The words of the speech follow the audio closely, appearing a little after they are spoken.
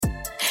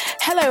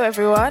Hello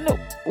everyone,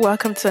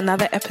 welcome to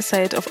another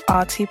episode of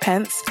RT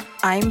Pence.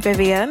 I'm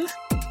Vivian.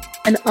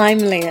 And I'm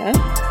Leah.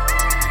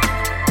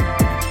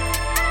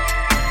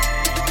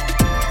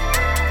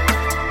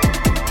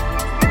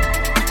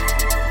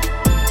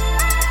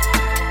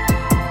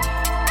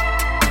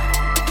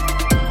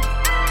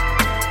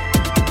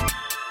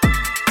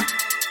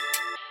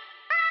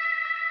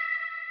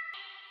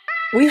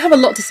 We have a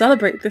lot to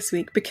celebrate this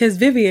week because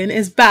Vivian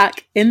is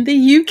back in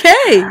the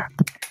UK.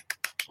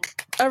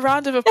 A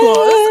round of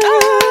applause.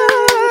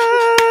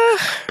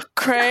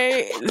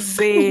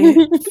 Crazy.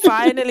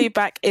 Finally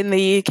back in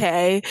the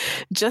UK,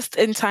 just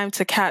in time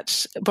to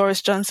catch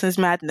Boris Johnson's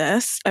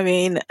madness. I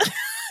mean,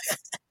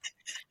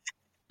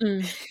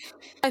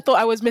 I thought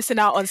I was missing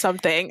out on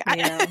something.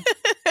 Yeah.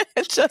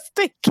 Just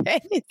in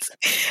case.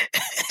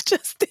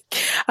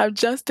 I'm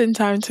just in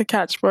time to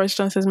catch Boris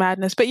Johnson's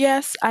madness. But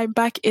yes, I'm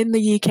back in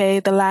the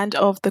UK, the land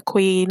of the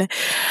Queen.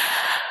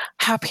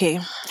 Happy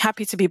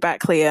to be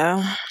back,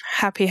 Leah.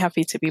 Happy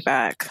to be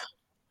back.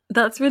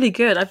 That's really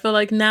good. I feel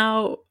like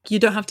now you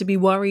don't have to be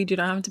worried. You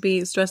don't have to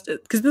be stressed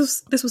because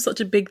this was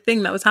such a big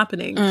thing that was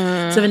happening.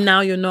 So then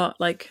now you're not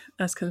like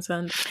as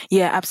concerned.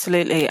 Yeah,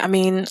 absolutely. I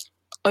mean,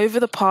 over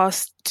the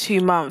past 2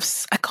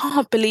 months, I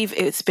can't believe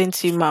it's been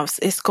 2 months.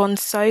 It's gone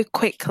so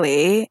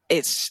quickly.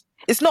 It's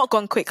not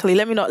gone quickly,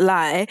 let me not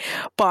lie,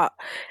 but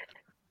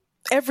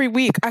every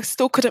week I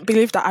still couldn't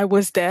believe that I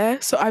was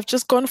there. So I've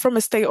just gone from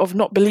a state of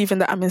not believing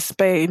that I'm in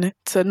Spain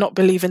to not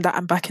believing that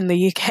I'm back in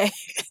the UK.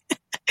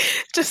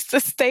 Just a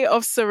state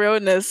of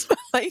surrealness for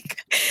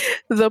like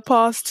the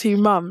past 2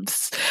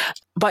 months.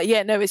 But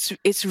yeah, no,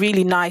 it's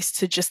really nice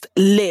to just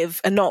live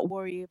and not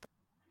worry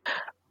about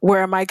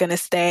where am I going to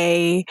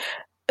stay?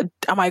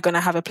 Am I going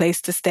to have a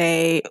place to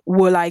stay?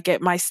 Will I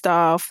get my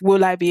stuff?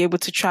 Will I be able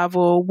to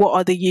travel? What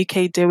are the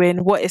UK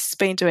doing? What is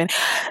Spain doing?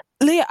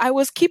 Leah, I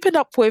was keeping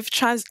up with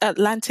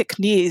transatlantic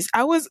news.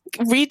 I was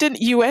reading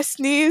US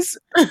news,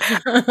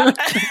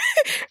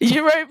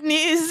 Europe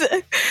news,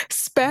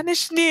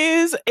 Spanish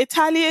news,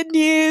 Italian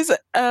news,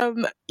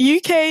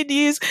 UK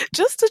news,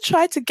 just to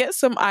try to get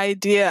some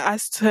idea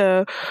as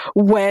to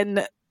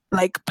when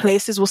like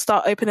places will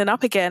start opening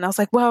up again. I was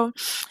like, well,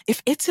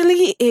 if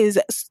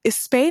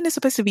Spain is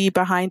supposed to be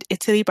behind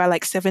Italy by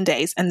like 7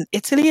 days, and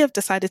Italy have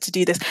decided to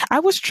do this. I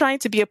was trying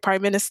to be a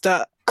prime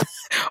minister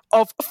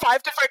of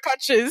 5 different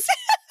countries.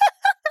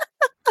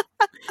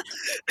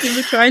 You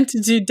were trying to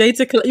do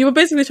you were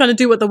basically trying to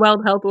do what the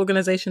World Health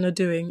Organization are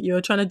doing. You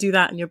were trying to do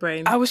that in your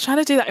brain. I was trying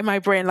to do that in my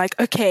brain. Like,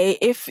 okay,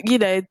 if,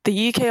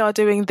 the UK are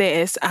doing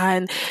this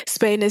and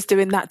Spain is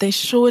doing that, then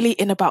surely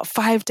in about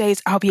 5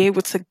 days, I'll be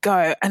able to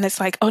go. And it's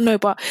like, oh no,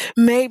 but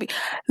maybe.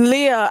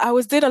 Leah, I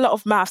was doing a lot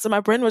of maths and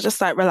my brain was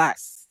just like,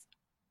 relax.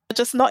 You're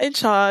just not in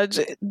charge.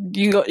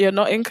 You're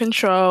not in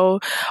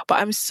control. But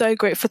I'm so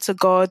grateful to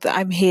God that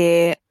I'm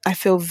here. I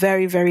feel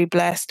very, very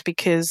blessed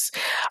because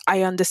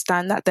I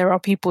understand that there are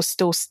people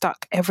still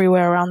stuck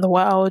everywhere around the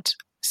world.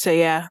 So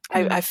yeah,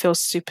 I feel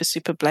super,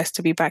 super blessed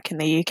to be back in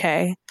the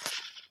UK.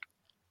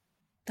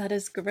 That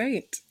is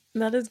great.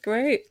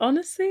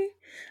 Honestly,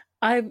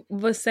 I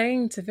was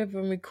saying to Viv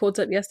when we caught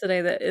up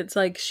yesterday that it's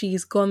like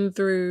she's gone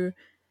through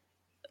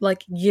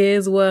like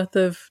years worth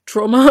of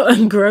trauma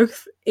and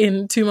growth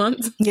in 2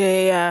 months.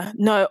 Yeah.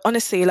 No,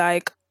 honestly,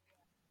 like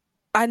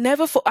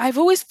I've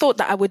always thought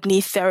that I would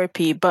need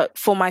therapy, but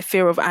for my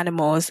fear of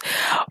animals.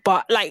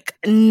 But like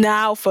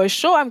now for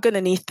sure, I'm going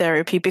to need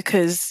therapy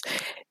because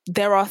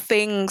there are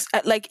things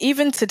like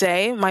even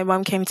today, my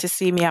mum came to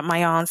see me at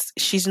my aunt's.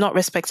 She's not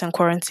respecting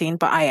quarantine,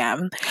 but I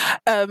am.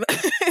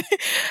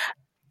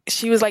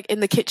 She was like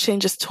in the kitchen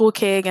just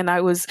talking and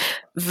I was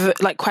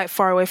like quite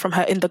far away from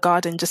her in the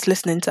garden just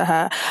listening to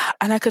her,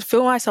 and I could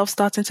feel myself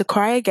starting to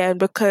cry again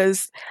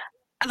because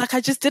like I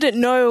just didn't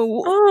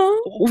know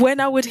when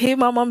I would hear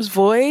my mum's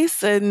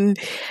voice, and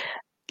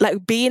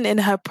like being in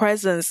her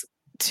presence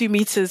 2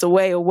 meters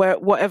away or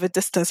whatever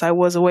distance I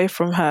was away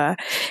from her,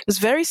 it was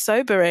very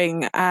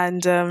sobering.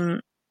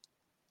 And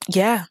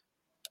yeah,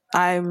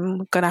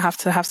 I'm going to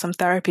have some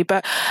therapy.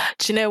 But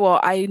do you know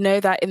what? I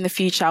know that in the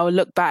future, I will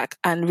look back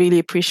and really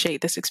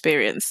appreciate this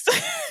experience.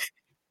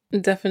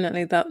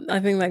 Definitely. That I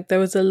think like there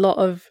was a lot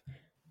of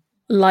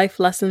life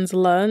lessons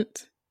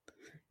learned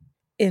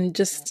in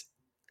just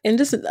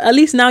at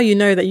least now you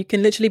know that you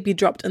can literally be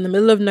dropped in the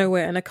middle of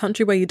nowhere in a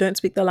country where you don't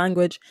speak the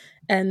language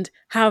and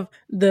have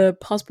the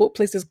passport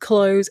places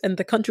close and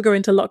the country go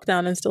into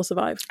lockdown and still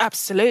survive.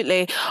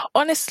 Absolutely.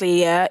 Honestly,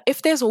 yeah,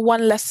 if there's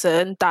one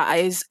lesson that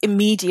is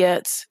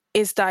immediate,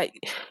 is that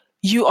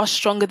you are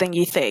stronger than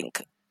you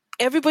think.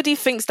 Everybody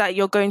thinks that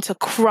you're going to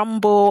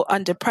crumble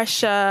under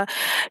pressure.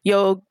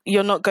 You're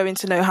not going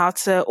to know how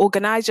to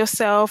organize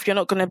yourself. You're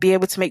not going to be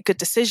able to make good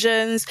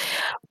decisions,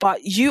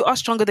 but you are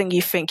stronger than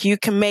you think. You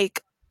can make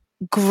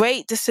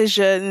great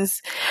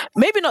decisions,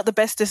 maybe not the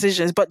best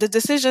decisions, but the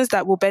decisions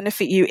that will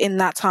benefit you in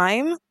that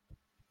time.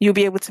 You'll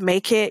be able to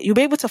make it. You'll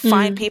be able to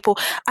find people,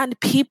 and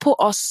people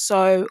are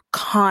so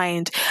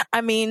kind.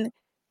 I mean,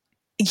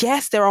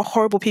 yes, there are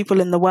horrible people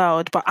in the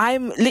world, but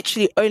I'm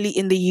literally only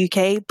in the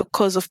UK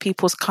because of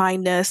people's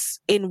kindness,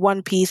 in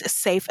one piece,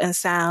 safe and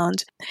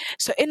sound.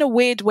 So in a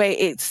weird way,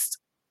 it's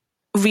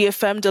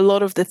reaffirmed a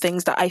lot of the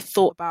things that I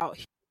thought about,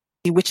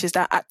 which is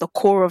that at the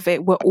core of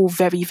it, we're all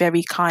very,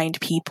 very kind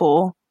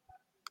people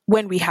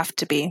when we have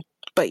to be.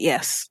 But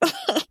yes.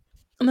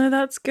 No,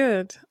 that's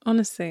good.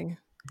 Honestly.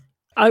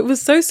 It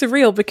was so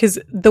surreal because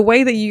the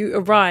way that you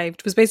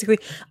arrived was basically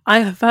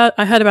I heard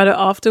about it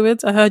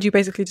afterwards. I heard you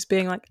basically just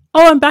being like,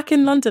 "Oh, I'm back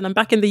in London. I'm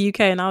back in the UK,"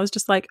 and I was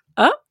just like,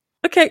 "Oh,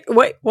 okay.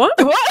 Wait, what?"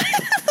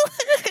 What?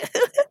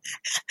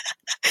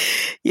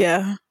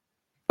 Yeah.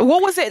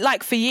 What was it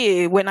like for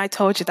you when I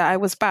told you that I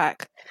was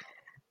back?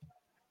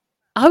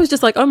 I was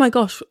just like, "Oh my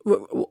gosh!"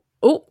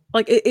 Oh,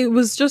 like it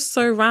was just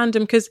so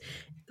random because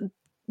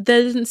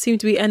there didn't seem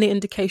to be any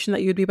indication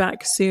that you'd be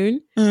back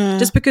soon,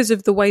 just because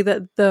of the way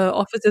that the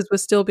offices were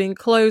still being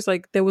closed.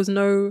 Like there was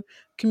no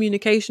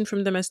communication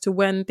from them as to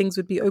when things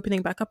would be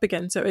opening back up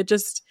again. So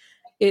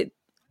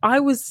I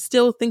was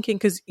still thinking,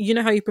 because you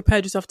know how you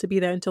prepared yourself to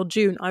be there until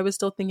June. I was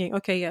still thinking,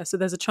 okay, yeah, so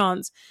there's a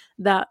chance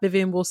that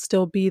Vivian will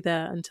still be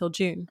there until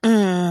June.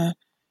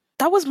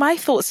 That was my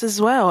thoughts as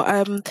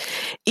well.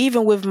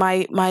 Even with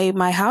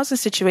my housing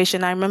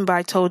situation, I remember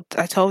I told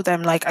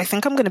them, like, I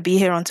think I'm going to be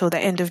here until the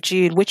end of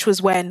June, which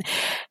was when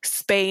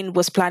Spain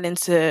was planning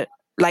to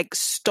like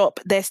stop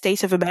their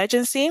state of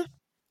emergency.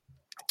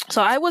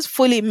 So I was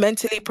fully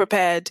mentally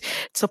prepared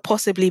to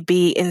possibly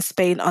be in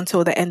Spain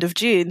until the end of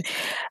June.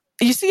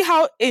 You see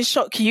how in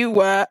shock you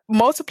were?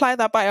 Multiply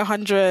that by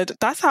 100.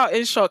 That's how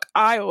in shock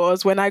I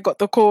was when I got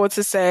the call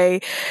to say,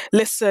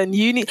 listen,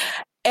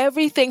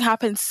 everything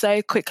happened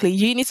so quickly.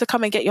 You need to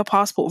come and get your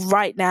passport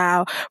right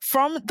now.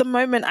 From the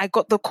moment I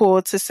got the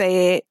call to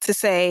say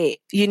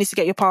you need to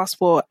get your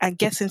passport and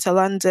get into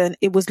London,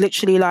 it was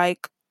literally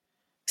like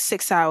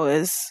 6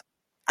 hours.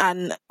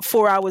 And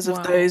 4 hours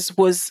of those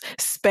was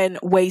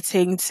spent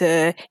waiting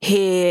to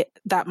hear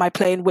that my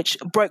plane, which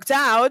broke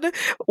down,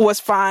 was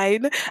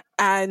fine,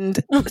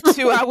 and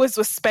 2 hours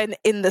was spent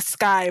in the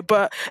sky.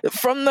 But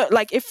from the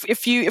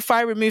if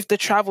I removed the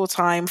travel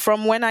time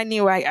from when I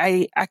knew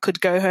I could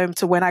go home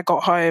to when I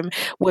got home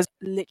was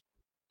literally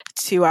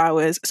 2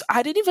 hours. So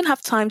I didn't even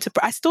have time to.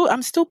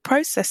 I'm still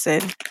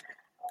processing.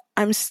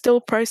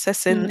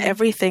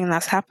 Everything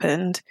that's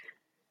happened.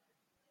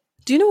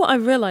 Do you know what I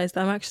realized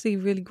I'm actually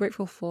really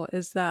grateful for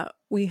is that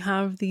we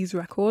have these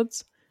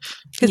records?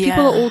 Because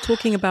people are all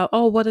talking about,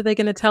 oh, what are they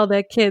going to tell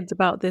their kids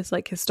about this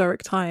like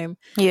historic time?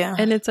 Yeah.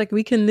 And it's like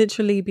we can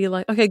literally be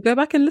like, okay, go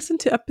back and listen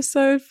to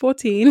episode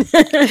 14.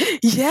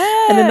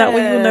 Yeah. And then that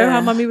way you'll know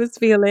how mummy was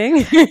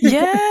feeling.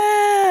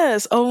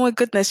 Yes. Oh my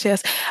goodness,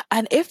 yes.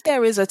 And if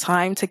there is a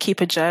time to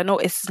keep a journal,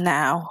 it's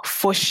now.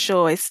 For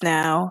sure, it's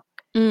now.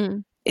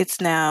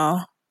 It's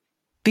now.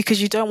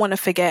 Because you don't want to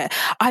forget.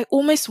 I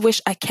almost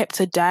wish I kept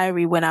a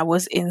diary when I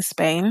was in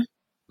Spain.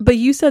 But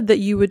you said that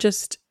you were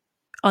just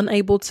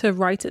unable to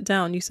write it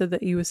down. You said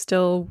that you were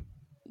still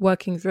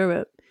working through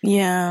it.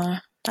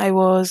 Yeah, I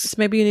was. So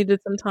maybe you needed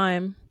some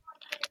time.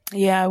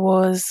 Yeah, I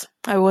was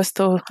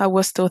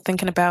still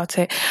thinking about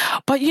it.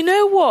 But you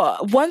know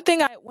what? One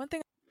thing I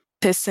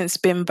noticed since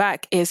being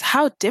back is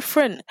how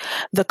different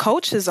the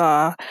cultures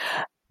are.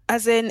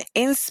 As in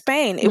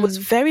Spain, it was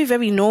very,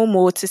 very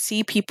normal to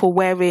see people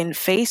wearing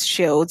face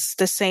shields,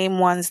 the same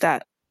ones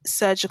that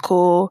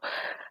surgical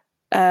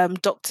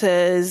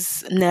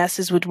doctors,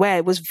 nurses would wear.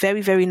 It was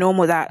very, very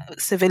normal that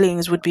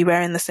civilians would be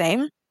wearing the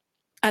same.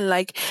 And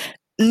like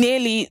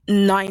nearly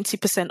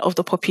 90% of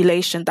the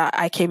population that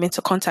I came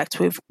into contact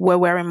with were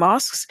wearing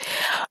masks.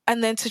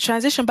 And then to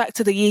transition back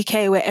to the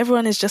UK where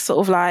everyone is just sort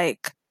of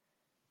like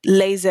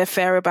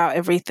laissez-faire about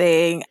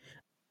everything.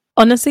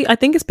 Honestly, I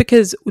think it's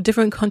because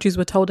different countries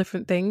were told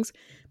different things.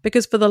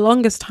 Because for the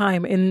longest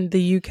time in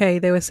the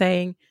UK, they were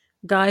saying,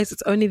 guys,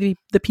 it's only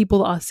the people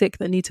that are sick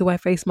that need to wear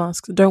face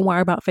masks. Don't worry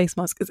about face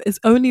masks. It's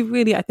only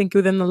really, I think,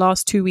 within the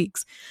last 2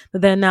 weeks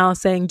that they're now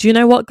saying, do you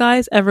know what,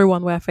 guys?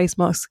 Everyone wear face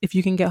masks if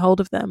you can get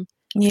hold of them.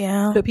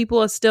 Yeah. But people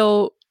are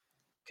still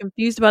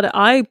confused about it.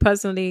 I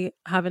personally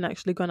haven't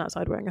actually gone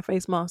outside wearing a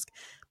face mask.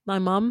 My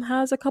mum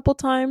has a couple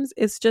times.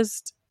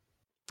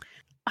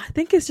 I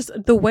think it's just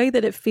the way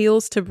that it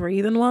feels to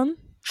breathe in one.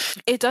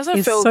 It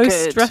doesn't feel so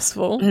good.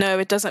 Stressful. No,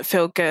 it doesn't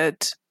feel good.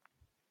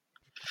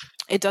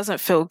 It doesn't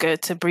feel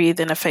good to breathe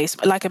in a face.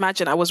 Like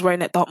imagine I was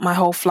wearing it my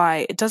whole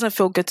flight. It doesn't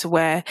feel good to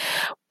wear,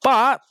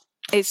 but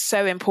it's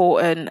so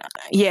important.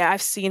 Yeah,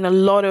 I've seen a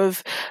lot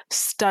of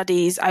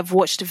studies. I've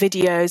watched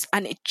videos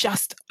and it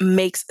just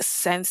makes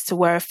sense to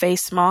wear a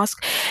face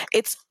mask.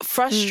 It's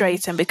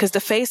frustrating because the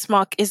face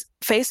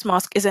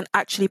mask isn't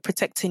actually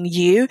protecting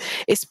you.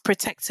 It's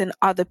protecting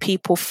other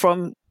people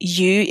from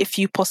you if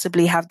you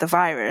possibly have the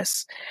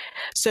virus.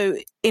 So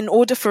in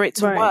order for it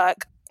to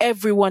work,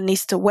 everyone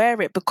needs to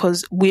wear it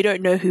because we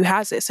don't know who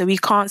has it. So we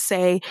can't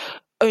say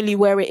only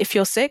wear it if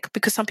you're sick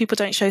because some people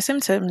don't show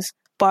symptoms,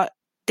 but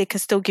they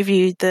can still give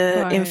you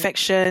the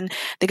infection.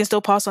 They can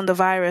still pass on the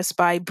virus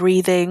by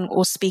breathing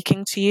or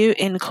speaking to you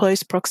in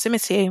close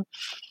proximity.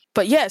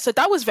 But yeah, so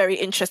that was very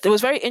interesting. It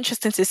was very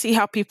interesting to see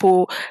how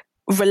people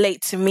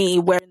relate to me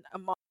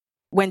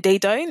when they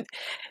don't.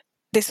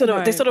 They sort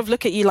of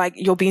look at you like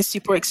you're being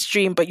super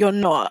extreme, but you're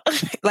not.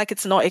 Like,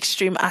 it's not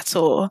extreme at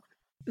all.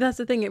 That's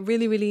the thing. It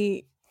really,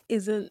 really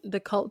isn't the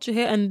culture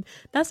here. And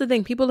that's the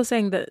thing. People are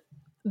saying that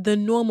the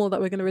normal that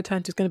we're going to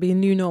return to is going to be a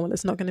new normal.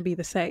 It's not going to be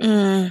the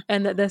same.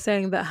 And that they're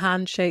saying that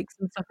handshakes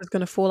and stuff is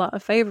going to fall out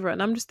of favor.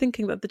 And I'm just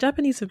thinking that the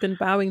Japanese have been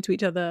bowing to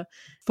each other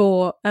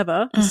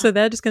forever. So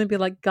they're just going to be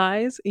like,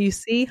 guys, you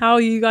see how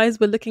you guys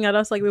were looking at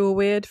us like we were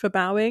weird for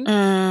bowing?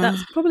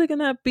 That's probably going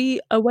to be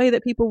a way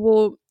that people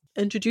will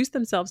introduce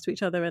themselves to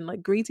each other and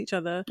like greet each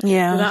other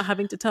without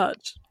having to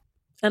touch.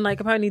 And like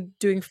apparently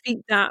doing feet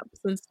taps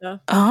and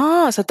stuff.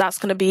 So that's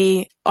going to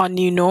be our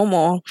new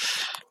normal.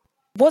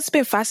 What's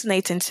been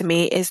fascinating to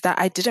me is that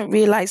I didn't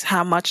realize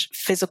how much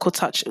physical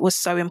touch was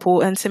so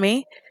important to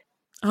me.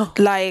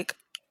 Like,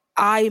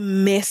 I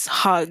miss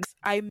hugs.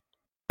 I miss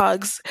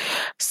hugs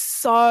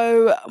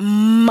so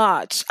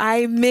much.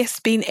 I miss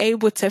being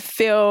able to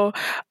feel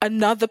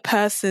another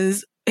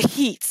person's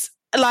heat.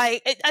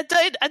 Like,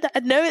 I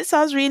know it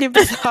sounds really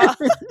bizarre,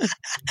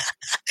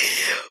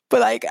 but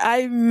like,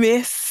 I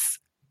miss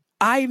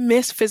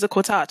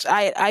physical touch.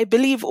 I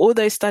believe all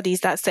those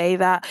studies that say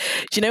that,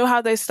 do you know how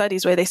those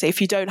studies where they say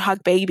if you don't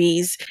hug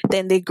babies,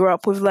 then they grow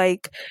up with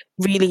like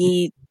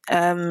really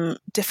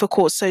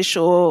difficult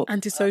antisocial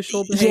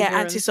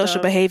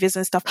behaviors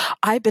and stuff.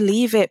 I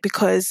believe it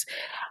because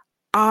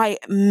I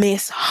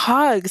miss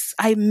hugs.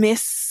 I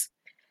miss,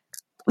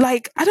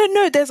 like, I don't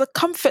know, there's a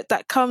comfort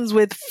that comes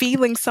with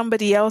feeling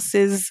somebody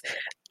else's,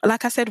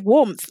 like I said,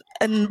 warmth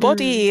and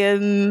body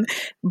and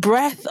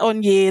breath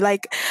on you.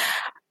 Like,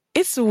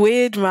 it's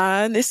weird,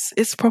 man.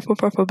 It's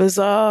proper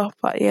bizarre,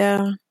 but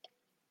yeah.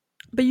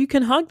 But you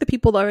can hug the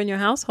people that are in your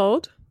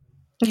household.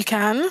 You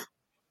can?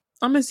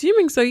 I'm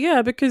assuming so,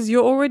 yeah, because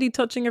you're already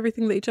touching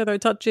everything that each other are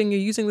touching.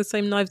 You're using the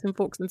same knives and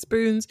forks and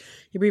spoons.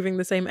 You're breathing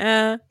the same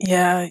air.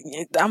 Yeah,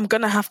 I'm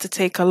going to have to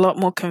take a lot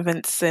more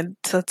convincing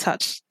to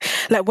touch.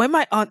 Like, when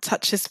my aunt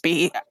touches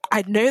me,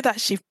 I know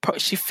that she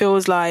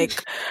feels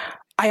like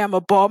I am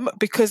a bomb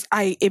because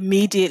I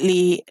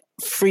immediately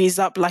freeze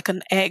up like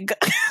an egg.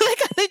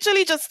 Like, I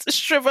literally just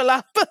shrivel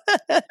up.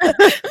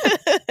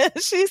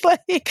 She's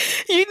like,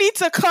 you need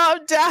to calm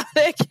down,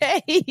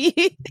 okay? You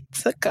need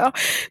to calm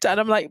down.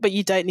 I'm like, but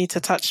you don't need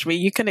to touch me.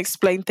 You can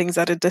explain things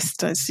at a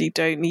distance. You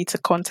don't need to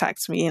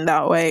contact me in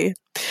that way.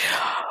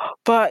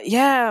 But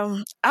yeah,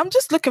 I'm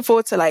just looking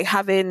forward to like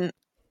having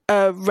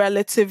a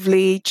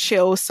relatively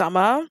chill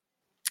summer.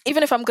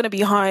 Even if I'm going to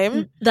be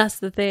home. That's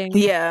the thing.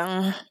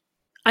 Yeah.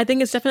 I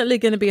think it's definitely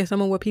going to be a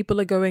summer where people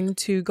are going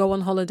to go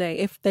on holiday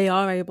if they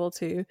are able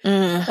to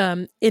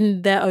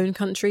in their own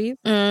countries.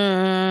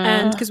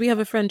 And because we have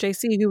a friend,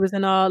 JC, who was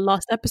in our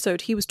last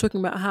episode, he was talking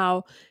about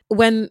how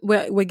when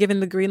we're given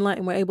the green light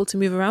and we're able to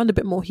move around a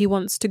bit more, he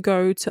wants to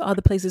go to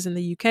other places in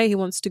the UK. He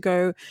wants to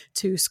go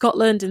to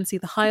Scotland and see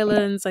the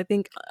Highlands. I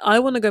think I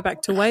want to go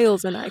back to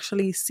Wales and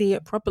actually see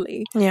it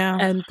properly. Yeah.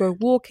 And go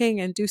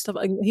walking and do stuff.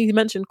 He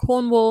mentioned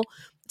Cornwall.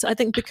 So I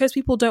think because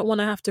people don't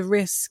want to have to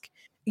risk,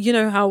 you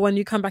know how when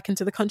you come back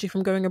into the country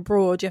from going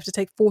abroad, you have to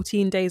take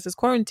 14 days as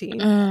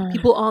quarantine.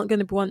 People aren't going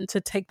to want to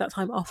take that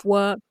time off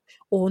work,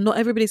 or not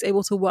everybody's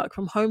able to work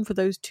from home for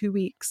those 2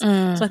 weeks.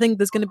 So I think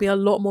there's going to be a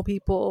lot more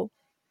people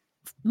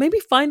maybe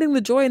finding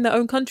the joy in their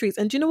own countries.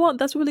 And do you know what?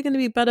 That's really going to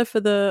be better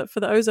for the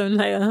ozone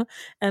layer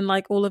and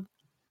like all of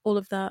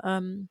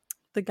that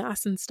the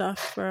gas and stuff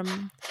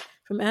from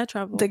air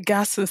travel. The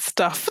gas and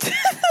stuff.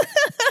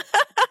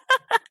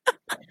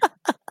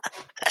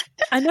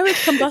 I know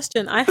it's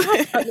combustion.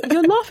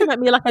 You're laughing at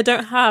me like I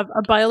don't have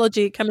a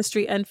biology,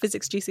 chemistry, and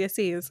physics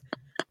GCSEs.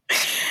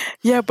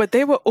 Yeah, but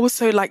they were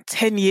also like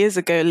 10 years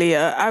ago,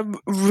 Leah. I'm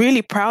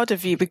really proud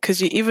of you because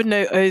you even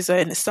know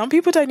ozone. Some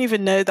people don't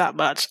even know that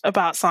much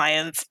about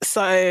science.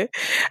 So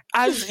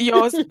as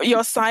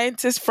your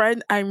scientist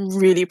friend, I'm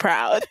really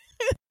proud.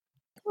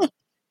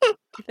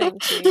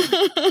 Thank you.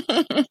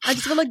 I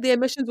just feel like the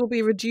emissions will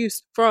be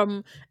reduced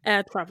from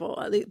air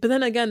travel, at least. But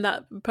then again,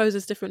 that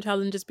poses different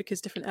challenges because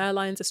different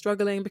airlines are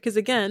struggling. Because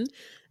again,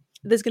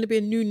 there's going to be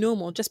a new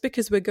normal. Just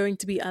because we're going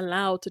to be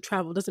allowed to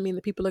travel doesn't mean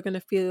that people are going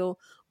to feel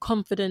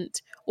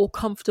confident or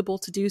comfortable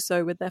to do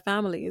so with their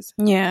families.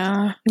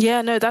 Yeah,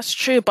 no, that's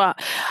true. But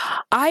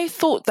I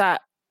thought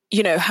that,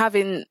 you know,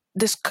 having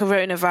this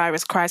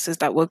coronavirus crisis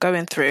that we're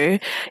going through,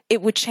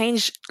 it would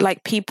change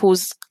like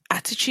people's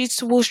attitudes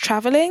towards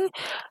traveling.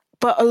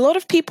 But a lot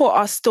of people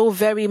are still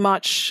very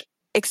much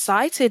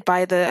excited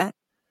by the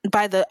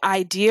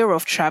idea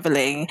of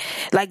traveling.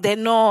 Like, they're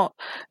not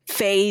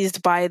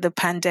fazed by the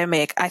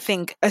pandemic. I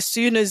think as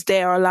soon as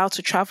they are allowed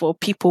to travel,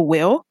 people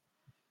will.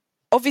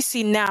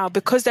 Obviously now,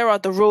 because there are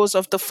the rules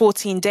of the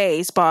 14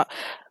 days, but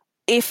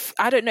if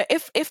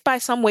by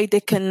some way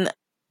they can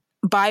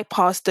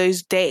bypass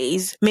those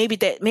days, maybe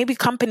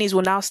companies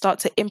will now start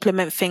to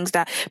implement things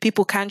that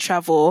people can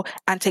travel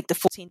and take the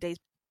 14 days,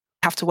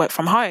 have to work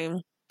from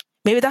home.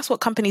 Maybe that's what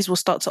companies will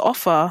start to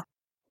offer.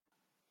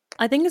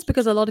 I think it's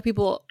because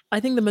I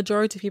think the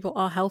majority of people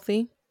are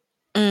healthy.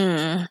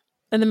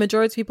 and the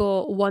majority of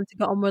people want to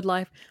get on with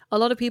life. A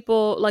lot of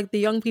people, like the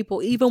young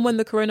people, even when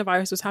the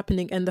coronavirus was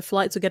happening and the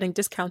flights were getting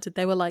discounted,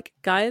 they were like,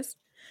 guys,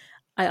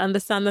 I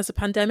understand there's a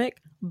pandemic,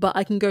 but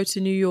I can go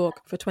to New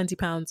York for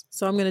 £20.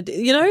 So I'm going to do,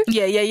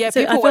 Yeah.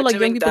 So I People feel were like young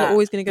doing people are that.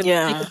 always going to take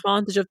Yeah.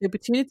 advantage of the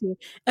opportunity.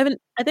 And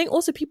I think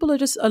also people are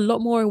just a lot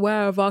more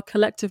aware of our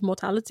collective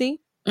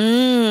mortality.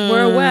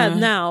 We're aware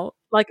now,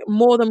 like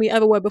more than we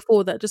ever were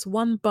before, that just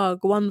one bug,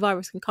 one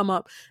virus can come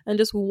up and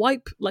just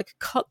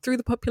cut through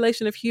the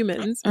population of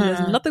humans, and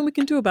there's nothing we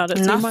can do about it.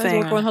 So you might as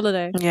well go on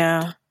holiday.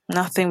 Yeah,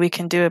 nothing we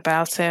can do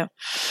about it.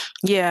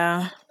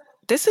 Yeah,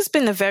 this has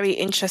been a very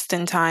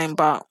interesting time,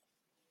 but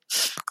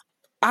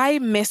I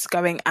miss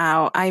going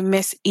out. I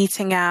miss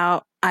eating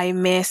out. I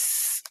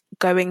miss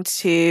going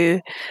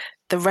to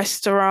the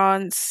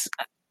restaurants.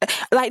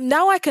 Like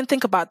now I can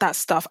think about that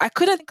stuff. I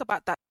couldn't think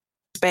about that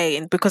in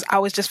Spain because I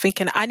was just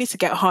thinking I need to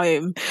get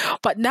home.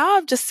 But now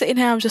I'm just sitting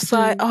here, I'm just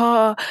like,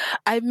 oh,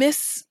 I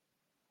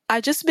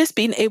just miss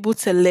being able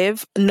to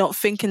live, not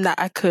thinking that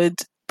I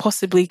could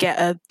possibly get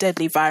a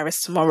deadly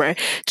virus tomorrow.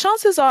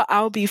 Chances are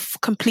I'll be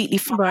completely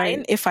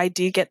fine if I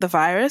do get the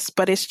virus,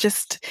 but it's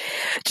just,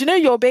 do you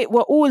know,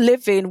 we're all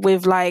living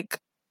with like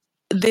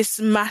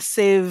this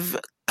massive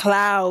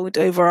cloud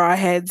over our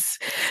heads.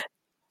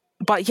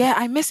 But yeah,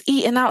 I miss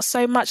eating out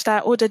so much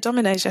that I ordered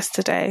Domino's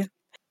yesterday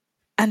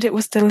and it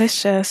was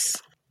delicious.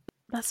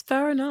 That's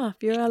fair enough.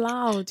 You're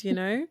allowed,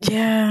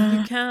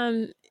 Yeah.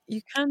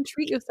 You can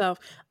treat yourself.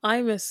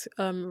 I miss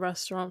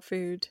restaurant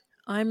food.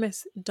 I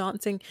miss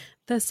dancing.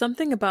 There's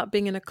something about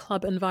being in a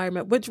club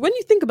environment, which when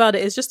you think about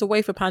it, is just a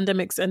way for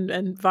pandemics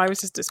and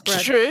viruses to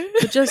spread. True.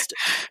 But just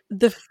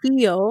the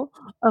feel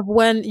of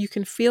when you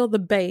can feel the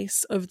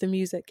bass of the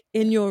music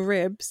in your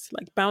ribs,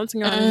 like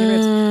bouncing around in your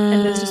ribs,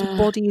 and there's just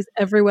bodies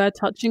everywhere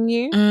touching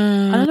you.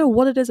 I don't know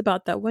what it is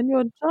about that. When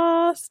you're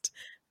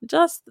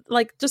just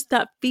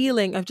that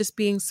feeling of just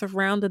being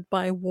surrounded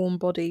by warm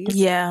bodies.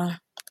 Yeah.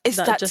 It's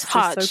that just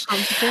touch. is so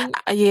comforting.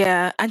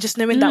 Yeah. And just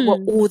knowing that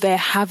we're all there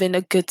having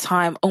a good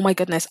time. Oh my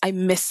goodness. I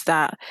miss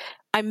that.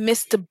 I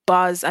miss the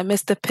buzz. I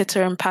miss the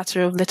pitter and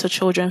patter of little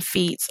children's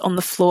feet on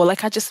the floor.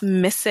 Like I just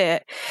miss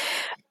it.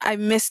 I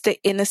miss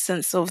the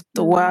innocence of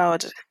the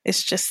world.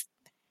 It's just,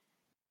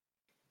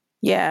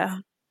 yeah.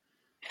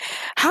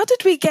 How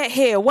did we get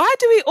here? Why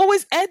do we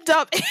always end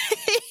up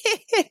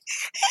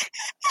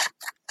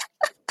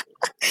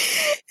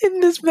in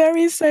this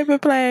very sober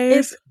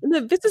place?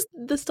 This is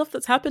the stuff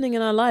that's happening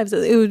in our lives.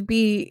 We would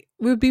be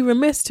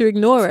remiss to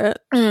ignore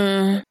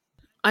it.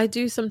 I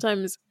do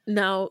sometimes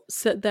now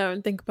sit there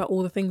and think about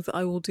all the things that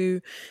I will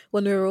do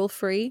when we're all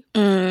free.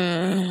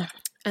 And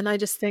I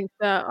just think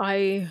that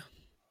I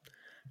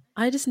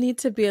just need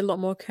to be a lot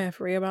more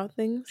carefree about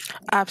things.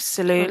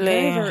 Absolutely.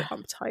 I'm very, very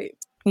uptight.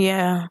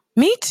 Yeah.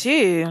 Me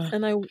too.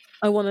 And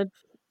I want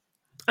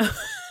to...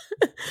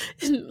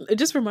 It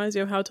just reminds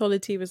me of how Tola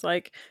T was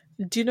like,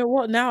 do you know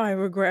what? Now I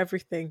regret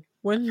everything.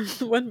 When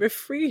we're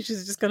free,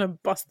 she's just gonna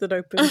bust it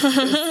open.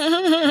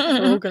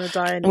 We're all gonna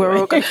die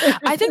anyway.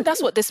 I think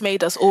that's what this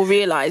made us all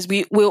realize.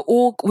 We were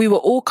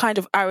all kind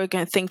of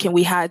arrogant, thinking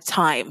we had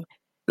time.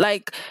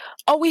 Like,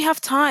 oh, we have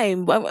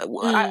time.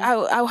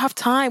 I'll have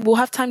time. We'll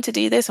have time to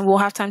do this and we'll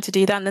have time to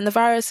do that. And then the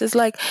virus is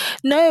like,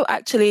 no,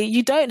 actually,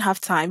 you don't have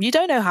time. You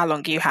don't know how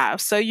long you have.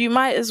 So you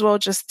might as well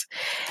just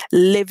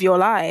live your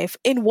life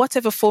in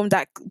whatever form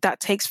that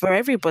takes for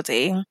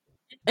everybody.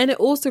 And it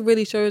also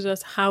really shows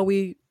us how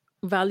we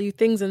value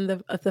things and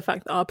the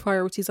fact that our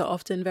priorities are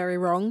often very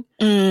wrong.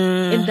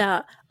 In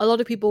that a lot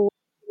of people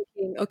are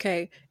thinking,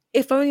 okay,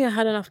 if only I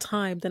had enough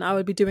time, then I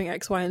would be doing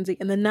X, Y, and Z.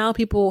 And then now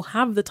people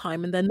have the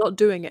time and they're not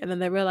doing it. And then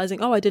they're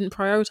realizing, oh, I didn't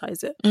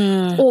prioritize it.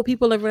 Or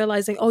people are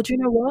realizing, oh, do you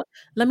know what?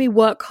 Let me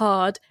work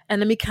hard and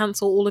let me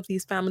cancel all of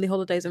these family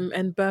holidays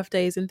and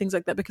birthdays and things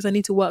like that because I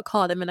need to work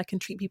hard and then I can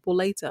treat people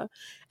later.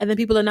 And then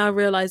people are now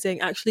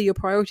realizing, actually, your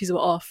priorities were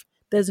off.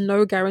 There's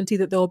no guarantee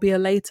that there will be a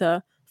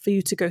later for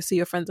you to go see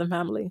your friends and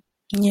family.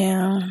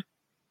 Yeah.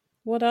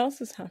 What else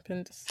has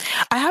happened?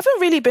 I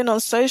haven't really been on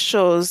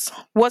socials.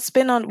 What's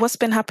been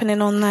happening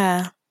on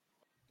there?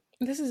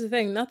 This is the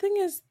thing. Nothing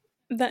is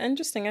that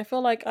interesting. I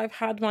feel like I've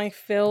had my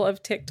fill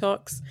of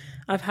TikToks.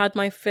 I've had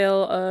my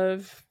fill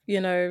of,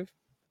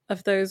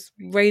 of those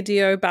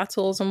radio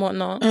battles and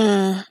whatnot.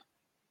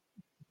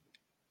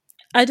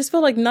 I just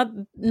feel like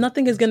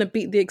nothing is going to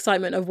beat the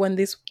excitement of when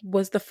this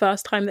was the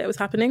first time that it was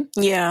happening.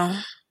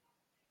 Yeah.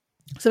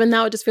 So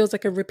now it just feels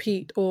like a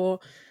repeat, or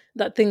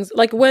that things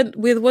like with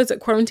was it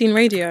Quarantine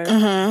Radio?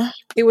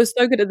 It was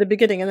so good at the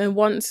beginning, and then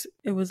once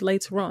it was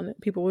later on,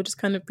 people were just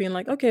kind of being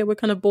like, okay, we're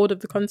kind of bored of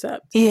the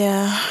concept.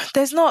 Yeah,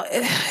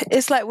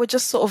 it's like we're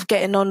just sort of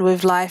getting on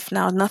with life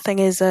now. Nothing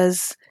is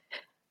as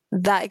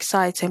that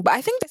exciting, but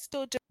I think they're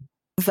still doing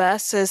the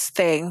Versus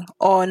thing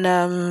on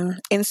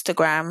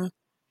Instagram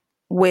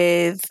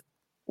with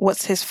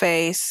what's his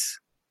face,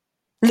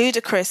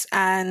 Ludacris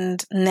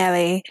and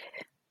Nelly.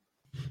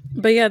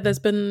 But yeah, there's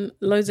been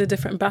loads of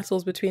different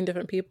battles between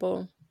different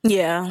people.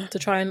 Yeah.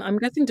 I'm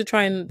guessing to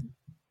try and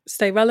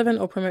stay relevant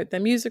or promote their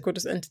music or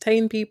just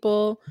entertain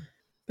people.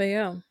 But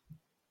yeah.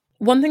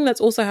 One thing that's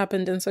also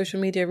happened in social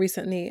media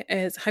recently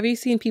is, have you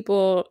seen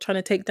people trying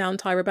to take down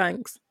Tyra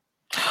Banks?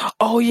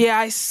 Oh yeah,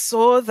 I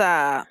saw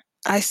that.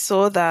 I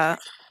saw that.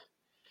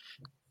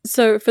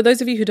 So, for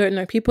those of you who don't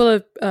know, people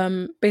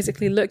have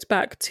basically looked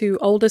back to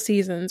older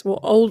seasons. Well,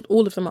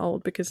 all of them are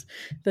old because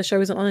the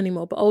show isn't on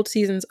anymore. But old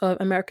seasons of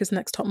America's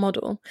Next Top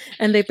Model,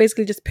 and they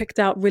basically just picked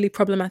out really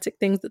problematic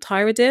things that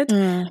Tyra did.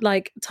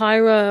 Like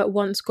Tyra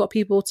once got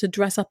people to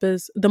dress up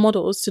as the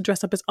models to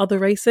dress up as other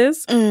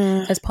races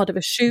as part of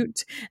a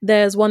shoot.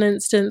 There's one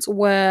instance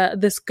where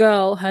this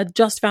girl had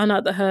just found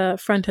out that her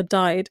friend had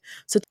died,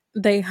 so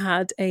they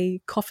had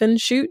a coffin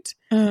shoot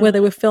where they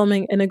were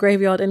filming in a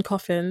graveyard in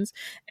coffins,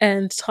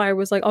 and Tyra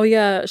was like, oh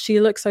yeah, she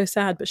looks so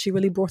sad, but she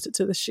really brought it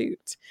to the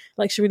shoot.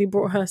 Like she really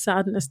brought her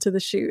sadness to the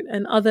shoot.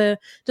 And other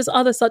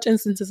such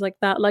instances like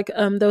that. Like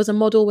there was a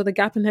model with a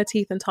gap in her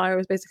teeth, and Tyra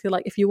was basically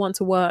like, if you want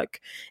to work,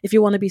 if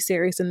you want to be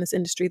serious in this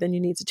industry, then you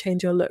need to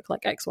change your look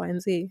like X, Y,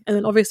 and Z. And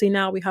then obviously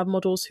now we have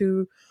models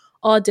who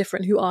are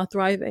different, who are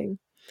thriving.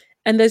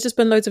 And there's just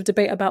been loads of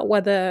debate about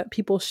whether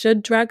people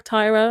should drag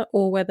Tyra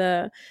or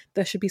whether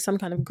there should be some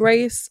kind of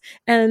grace.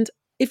 And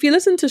if you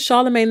listen to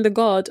Charlemagne the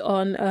God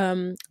on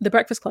The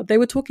Breakfast Club, they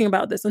were talking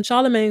about this. And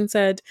Charlemagne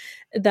said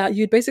that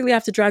you'd basically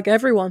have to drag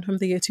everyone from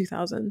the year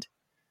 2000.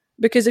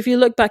 Because if you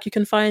look back, you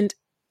can find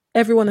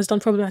everyone has done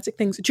problematic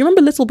things. Do you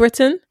remember Little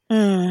Britain?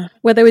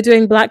 Where they were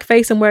doing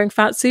blackface and wearing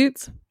fat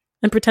suits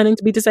and pretending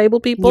to be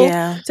disabled people?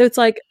 Yeah. So it's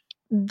like,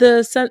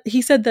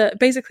 he said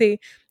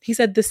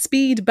the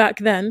speed back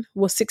then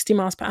was 60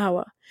 miles per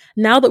hour.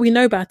 Now that we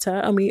know better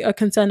and we are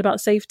concerned about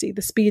safety,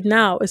 the speed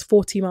now is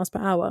 40 miles per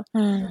hour.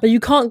 But you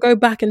can't go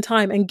back in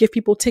time and give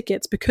people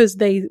tickets because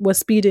they were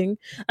speeding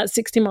at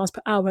 60 miles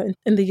per hour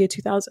in the year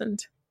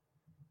 2000.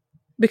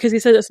 Because he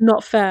said it's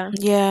not fair.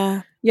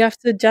 Yeah. You have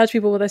to judge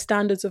people with their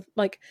standards of,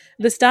 like,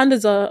 the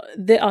standards are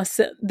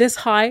this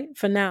high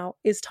for now.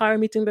 Is Tyra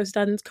meeting those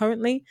standards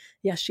currently?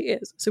 Yes, she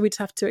is. So we just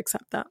have to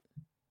accept that.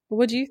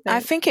 What do you think?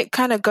 I think it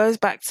kind of goes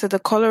back to the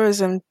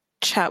colorism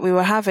chat we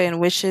were having,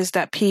 which is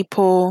that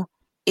people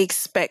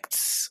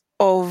expect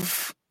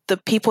of the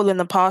people in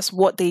the past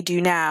what they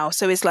do now.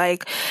 So it's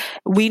like,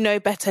 we know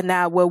better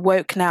now, we're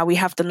woke now, we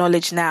have the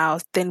knowledge now,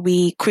 then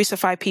we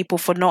crucify people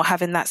for not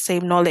having that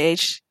same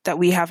knowledge that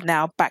we have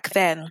now back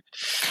then.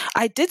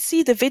 I did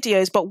see the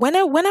videos, but when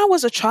I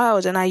was a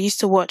child and I used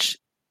to watch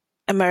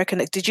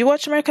did you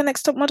watch American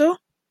Next Top Model?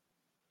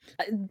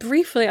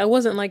 Briefly, I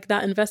wasn't like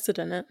that invested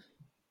in it.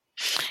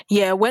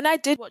 Yeah, when I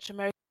did watch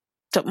American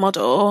Top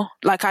Model,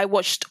 like I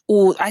watched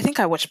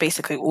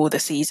basically all the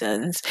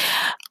seasons.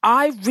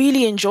 I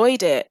really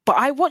enjoyed it, but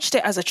I watched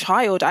it as a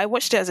child. I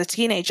watched it as a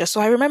teenager.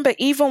 So I remember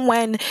even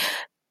when,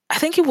 I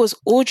think it was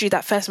Audrey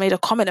that first made a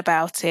comment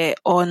about it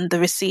on the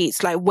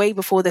receipts, like way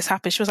before this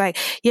happened. She was like,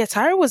 yeah,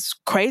 Tyra was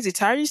crazy.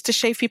 Tyra used to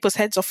shave people's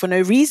heads off for no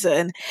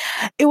reason.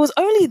 It was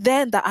only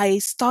then that I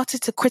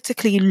started to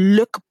critically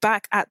look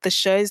back at the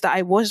shows that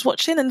I was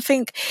watching and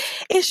think,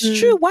 it's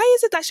true. Why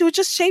is it that she would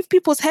just shave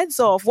people's heads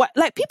off? What,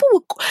 like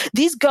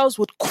these girls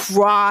would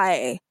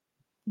cry.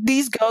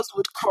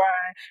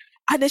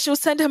 And then she'll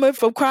send him home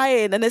from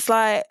crying. And it's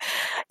like,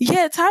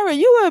 yeah, Tyra,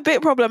 you were a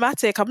bit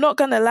problematic. I'm not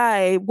going to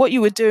lie. What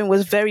you were doing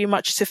was very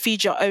much to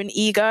feed your own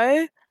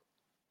ego.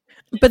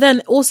 But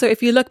then also,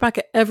 if you look back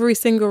at every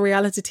single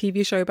reality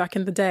TV show back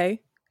in the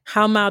day,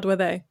 how mad were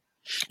they?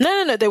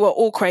 No. They were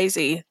all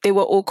crazy.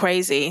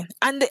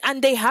 And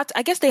they had,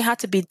 I guess they had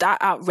to be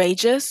that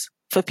outrageous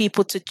for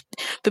people to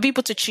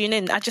tune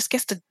in. I just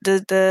guess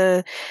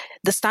the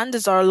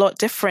standards are a lot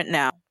different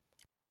now.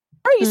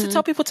 I used to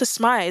tell people to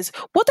smize.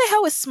 What the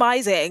hell is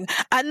smizing?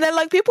 And then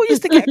like people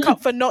used to get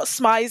cut for not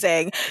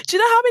smizing. Do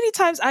you know how many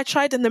times I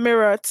tried in the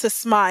mirror to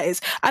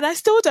smize? And I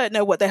still don't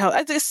know what the hell.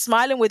 It's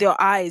smiling with your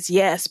eyes,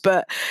 yes,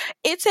 but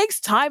it takes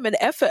time and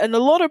effort. And a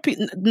lot of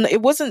people,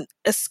 it wasn't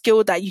a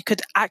skill that you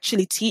could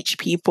actually teach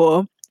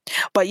people.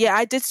 But yeah,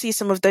 I did see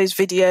some of those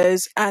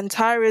videos, and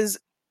Tyra's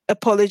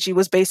apology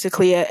was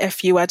basically a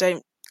F you.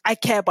 I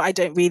care, but I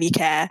don't really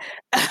care.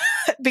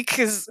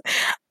 Because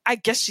I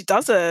guess she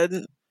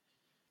doesn't.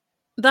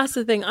 That's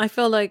the thing. I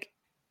feel like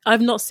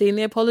I've not seen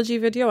the apology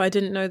video. I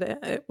didn't know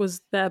that it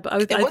was there, but I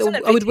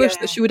would wish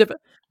that she would have.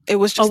 It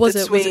was just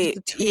a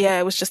tweet. Yeah,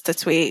 it was just a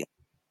tweet.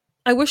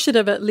 I wish it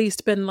had at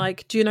least been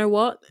like, do you know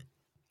what?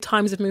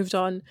 Times have moved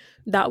on.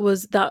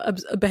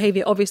 That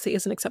behavior obviously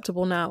isn't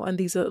acceptable now, and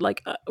these are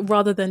like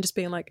rather than just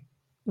being like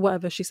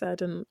whatever she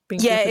said and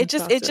being. Yeah, it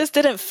just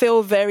didn't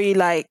feel very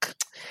like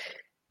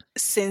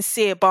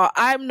sincere. But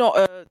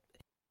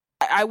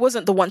I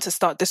wasn't the one to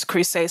start this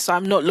crusade, so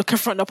I'm not looking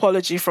for an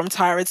apology from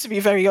Tyra, to be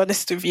very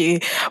honest with you.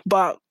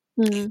 But,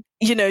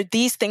 you know,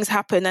 these things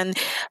happen. And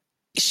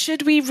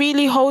should we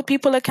really hold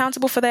people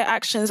accountable for their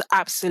actions?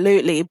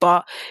 Absolutely.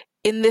 But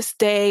in this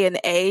day and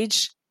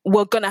age,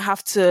 we're going to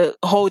have to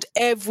hold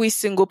every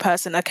single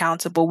person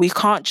accountable. We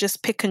can't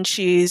just pick and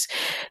choose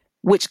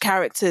which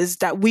characters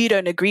that we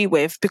don't agree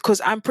with,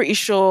 because I'm pretty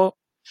sure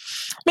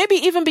maybe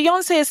even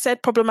Beyonce has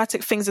said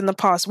problematic things in the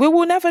past. We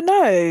will never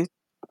know.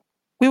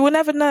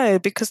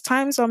 Because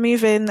times are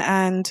moving,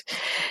 and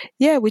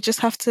yeah, we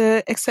just have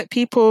to accept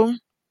people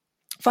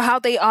for how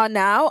they are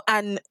now,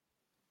 and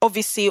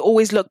obviously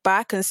always look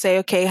back and say,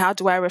 okay, how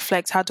do I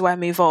reflect? How do I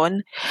move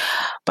on?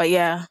 But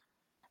yeah,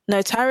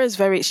 no,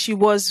 she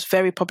was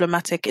very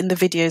problematic in the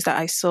videos that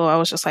I saw. I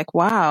was just like,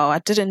 wow, I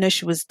didn't know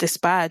she was this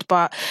bad.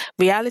 But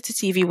reality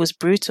TV was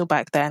brutal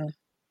back then.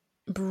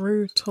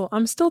 Brutal.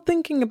 I'm still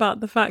thinking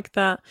about the fact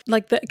that,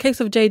 like, the case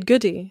of Jade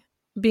Goody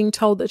being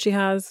told that she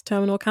has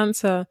terminal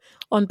cancer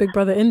on Big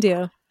Brother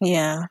India.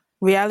 Yeah,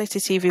 reality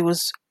TV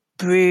was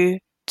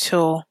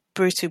brutal.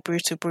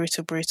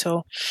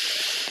 Brutal.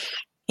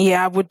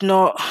 Yeah, I would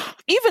not.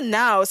 Even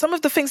now, some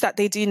of the things that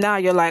they do now,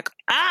 you're like,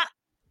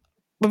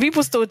 but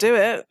people still do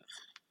it.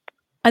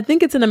 I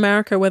think it's in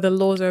America where the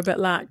laws are a bit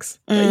lax.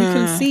 But you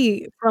can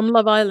see from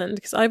Love Island,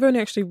 because I've only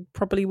actually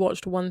properly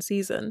watched one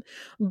season,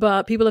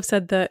 but people have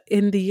said that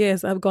in the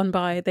years that have gone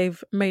by,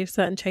 they've made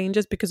certain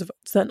changes because of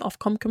certain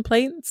Ofcom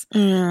complaints.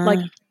 Like,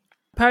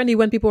 apparently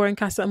when people were in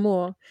Casa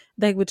Amor,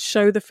 they would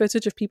show the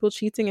footage of people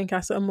cheating in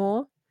Casa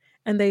Amor,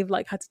 and they've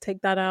like had to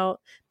take that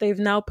out. They've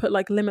now put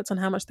like limits on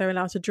how much they're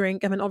allowed to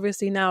drink. And then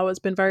obviously now it's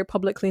been very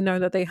publicly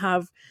known that they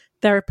have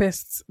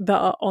therapists that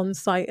are on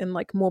site and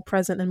like more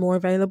present and more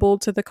available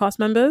to the cast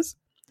members.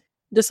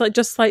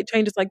 Just slight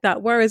changes like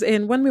that. Whereas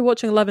when we're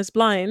watching Love is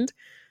Blind,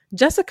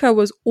 Jessica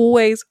was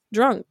always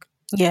drunk.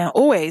 Yeah,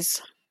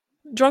 always.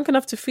 Drunk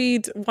enough to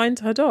feed wine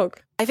to her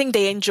dog. I think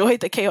they enjoyed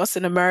the chaos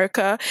in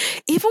America.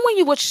 Even when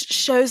you watch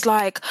shows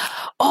like,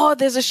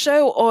 there's a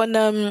show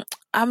on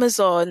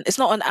Amazon. It's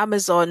not on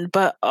Amazon,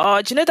 but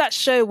do you know that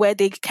show where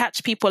they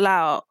catch people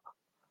out?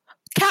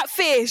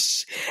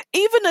 Catfish.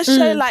 Even a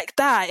show like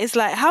that is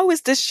like, how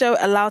is this show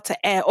allowed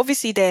to air?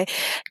 Obviously they're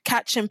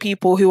catching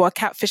people who are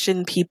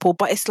catfishing people,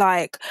 but it's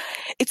like,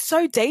 it's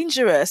so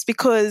dangerous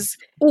because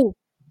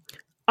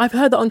I've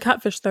heard that on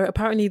Catfish though,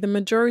 apparently the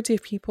majority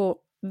of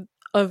people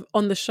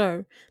on the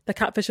show, the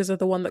catfishers are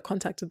the one that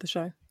contacted the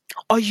show.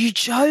 Are you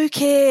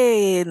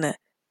joking?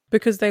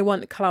 Because they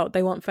want clout,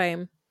 they want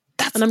fame.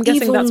 That's and I'm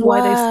guessing that's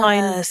why they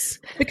signed.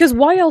 Because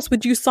why else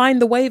would you sign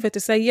the waiver to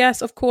say,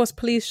 yes, of course,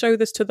 please show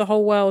this to the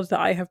whole world that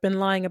I have been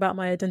lying about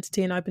my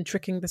identity and I've been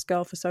tricking this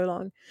girl for so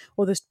long,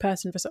 or this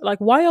person for so like.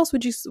 Why else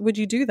would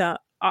you do that?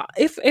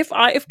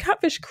 If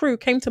Catfish Crew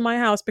came to my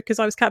house because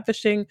I was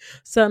catfishing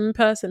some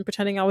person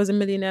pretending I was a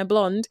millionaire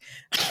blonde,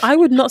 I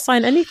would not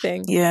sign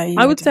anything. Yeah,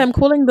 I would say I'm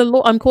calling the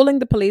law. I'm calling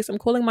the police. I'm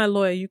calling my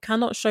lawyer. You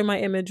cannot show my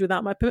image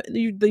without my permission.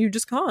 You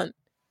just can't.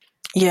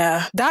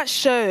 Yeah, that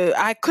show,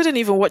 I couldn't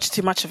even watch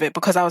too much of it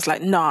because I was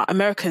like, nah,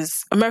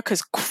 America's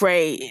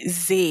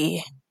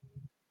crazy.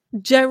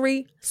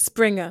 Jerry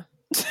Springer.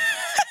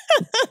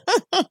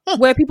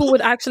 Where people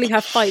would actually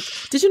have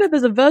fights. Did you know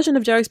there's a version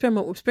of Jerry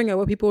Springer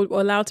where people were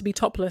allowed to be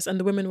topless and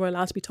the women were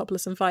allowed to be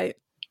topless and fight?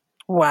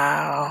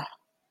 Wow.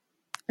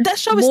 That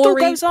show still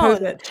goes on.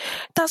 Povich.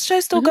 That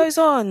show still goes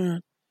on.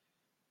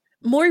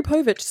 Maury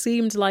Povich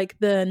seemed like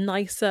the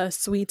nicer,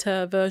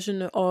 sweeter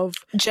version of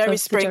Jerry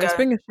Springer. The Jerry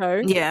Springer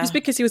show. Yeah. Just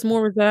because he was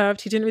more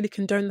reserved, he didn't really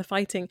condone the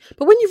fighting.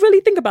 But when you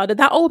really think about it,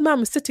 that old man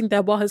was sitting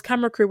there while his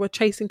camera crew were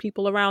chasing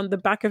people around the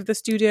back of the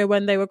studio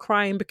when they were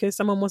crying because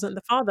someone wasn't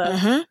the father.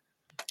 Mm-hmm.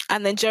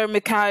 And then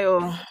Jeremy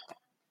Kyle.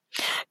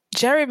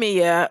 Jeremy,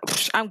 yeah,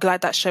 I'm glad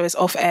that show is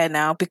off air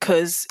now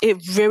because it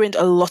ruined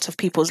a lot of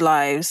people's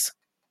lives.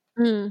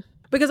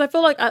 Because I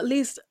feel like at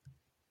least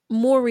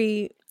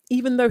Maury,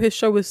 even though his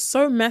show was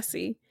so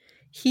messy,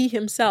 he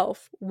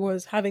himself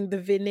was having the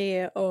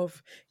veneer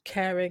of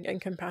caring and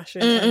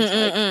compassion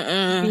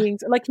and being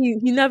like he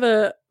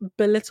never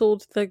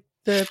belittled the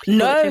people.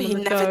 No, he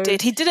never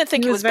did. He didn't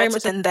think he was better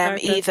than them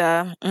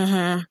either.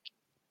 Mm-hmm.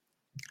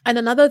 And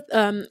another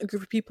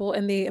group of people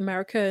in the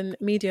American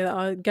media that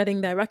are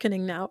getting their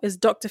reckoning now is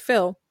Dr.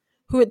 Phil,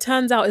 who it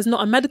turns out is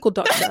not a medical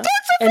doctor,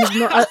 and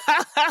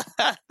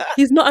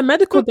he's not a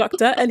medical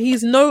doctor, and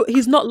he's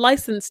not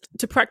licensed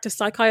to practice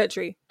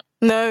psychiatry.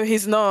 No,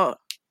 he's not.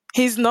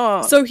 He's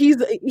not. So he's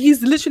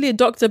literally a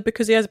doctor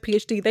because he has a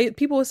PhD.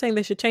 People were saying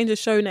they should change his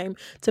show name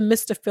to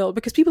Mr. Phil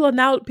because people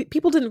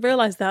didn't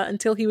realize that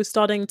until he was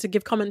starting to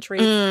give commentary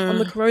on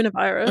the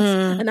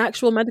coronavirus. And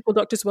actual medical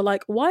doctors were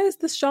like, why is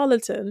this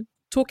charlatan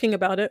talking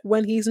about it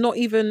when he's not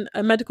even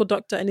a medical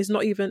doctor and he's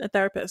not even a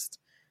therapist?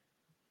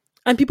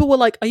 And people were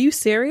like, are you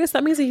serious?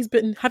 That means that he's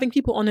been having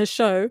people on his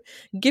show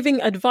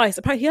giving advice.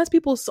 Apparently he has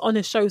people on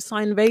his show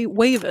sign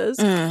waivers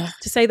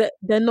to say that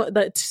they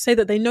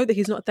know that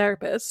he's not a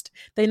therapist.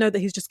 They know that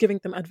he's just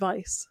giving them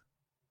advice.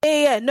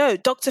 Yeah, no,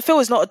 Dr. Phil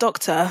is not a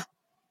doctor.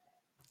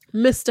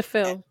 Mr.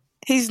 Phil.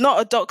 He's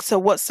not a doctor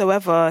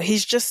whatsoever.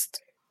 He's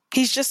just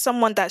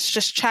someone that's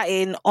just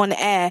chatting on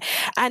air.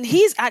 And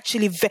he's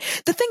actually,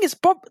 the thing is,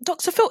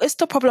 Dr. Phil is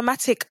still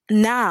problematic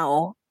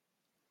now.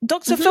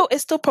 Dr. Phil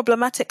is still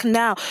problematic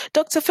now.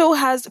 Dr. Phil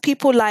has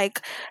people like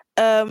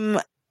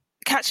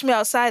Catch Me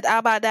Outside. How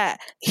about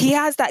that? He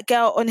has that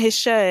girl on his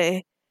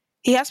show.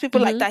 He has people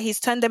like that. He's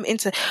turned them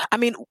into, I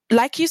mean,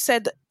 like you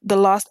said the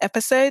last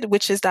episode,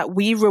 which is that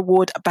we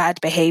reward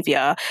bad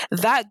behavior.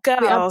 That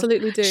girl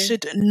absolutely do.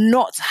 Should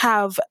not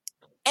have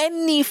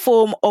any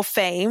form of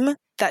fame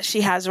that she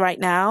has right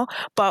now,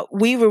 but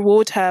we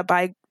reward her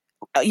by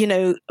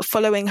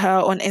following her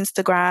on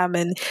Instagram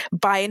and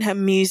buying her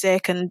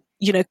music and,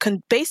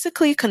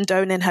 basically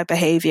condoning her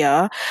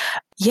behavior.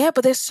 Yeah,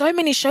 but there's so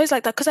many shows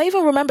like that. Because I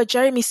even remember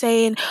Jeremy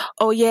saying,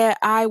 oh yeah,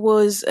 I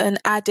was an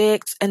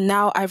addict and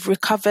now I've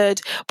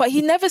recovered. But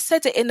he never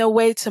said it in a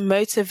way to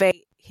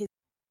motivate his.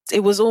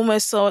 It was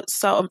almost sort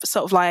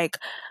of like,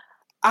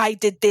 I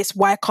did this,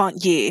 why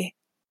can't you?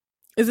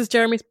 Is this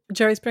Jerry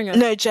Springer?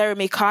 No,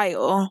 Jeremy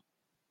Kyle.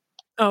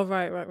 Oh,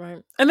 right.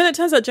 And then it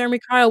turns out Jeremy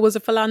Kyle was a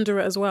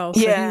philanderer as well.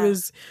 So Yeah.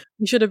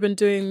 he should have been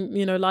doing,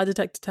 lie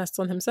detector tests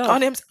on himself.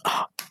 On him.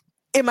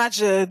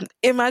 Imagine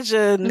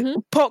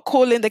pot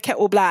calling the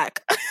kettle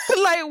black.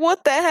 Like,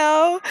 what the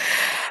hell?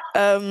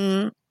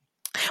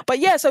 But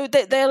yeah, so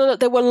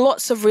there were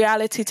lots of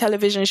reality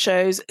television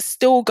shows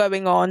still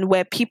going on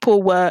where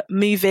people were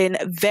moving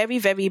very,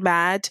 very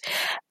mad.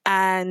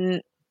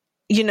 And,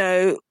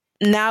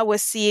 now we're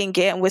seeing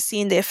it and we're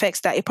seeing the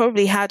effects that it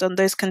probably had on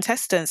those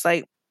contestants.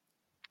 Like,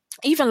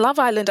 even Love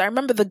Island, I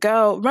remember the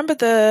girl, what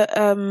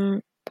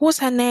was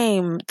her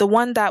name? The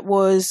one that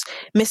was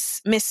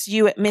Miss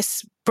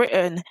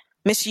Britain,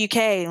 Miss UK.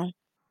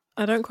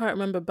 I don't quite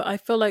remember, but I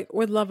feel like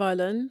with Love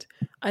Island,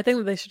 I think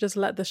that they should just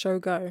let the show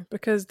go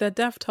because their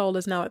death toll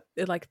is now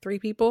at like 3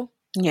 people.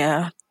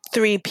 Yeah,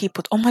 3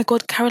 people. Oh my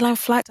God, Caroline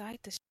Flack died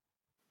this.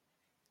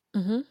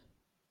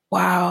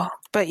 Wow.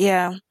 But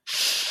yeah,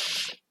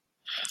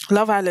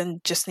 Love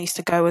Island just needs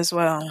to go as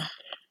well.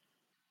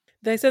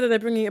 They said that they're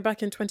bringing it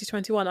back in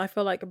 2021. I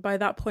feel like by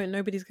that point,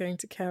 nobody's going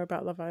to care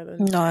about Love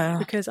Island. No.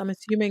 Because I'm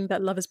assuming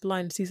that Love is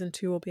Blind season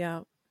 2 will be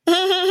out.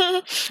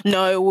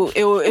 No,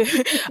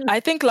 I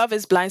think Love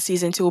is Blind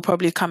season 2 will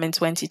probably come in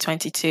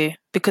 2022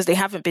 because they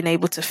haven't been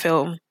able to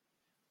film.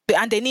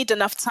 And they need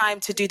enough time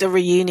to do the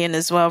reunion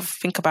as well.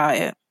 Think about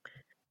it.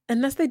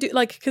 Unless they do,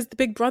 because the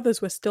Big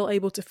Brothers were still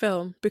able to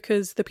film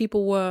because the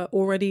people were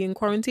already in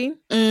quarantine.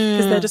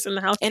 Because they're just in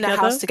the house together. In the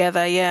house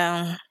together,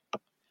 yeah.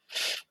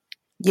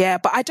 Yeah,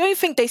 but I don't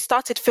think they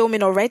started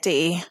filming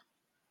already.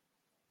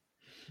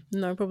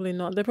 No, probably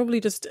not. They're probably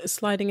just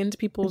sliding into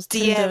people's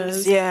DMs,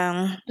 Tinders.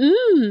 yeah.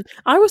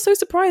 I was so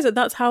surprised that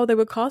that's how they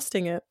were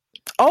casting it.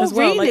 Oh,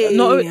 well. really?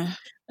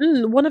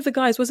 One of the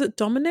guys, was it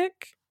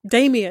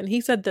Damien,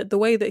 he said that the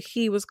way that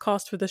he was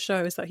cast for the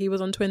show is that he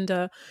was on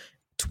Tinder.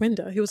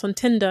 He was on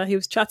Tinder. He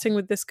was chatting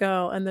with this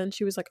girl, and then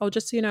she was like, "Oh,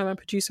 just so you know, I'm a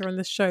producer on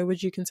this show.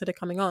 Would you consider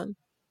coming on?"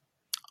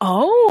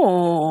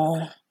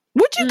 Oh,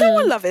 would you go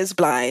on Love Is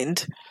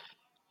Blind?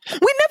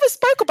 We never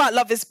spoke about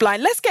Love Is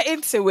Blind. Let's get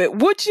into it.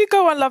 Would you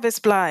go on Love Is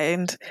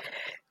Blind?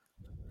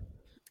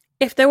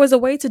 If there was a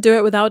way to do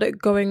it without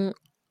it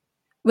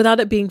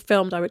being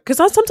filmed, I would. Because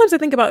sometimes I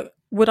think about,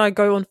 would I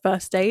go on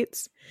first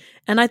dates?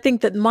 And I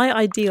think that my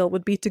ideal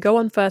would be to go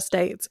on first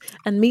dates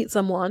and meet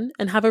someone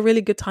and have a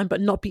really good time,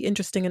 but not be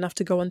interesting enough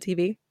to go on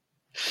TV.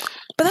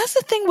 But that's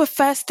the thing with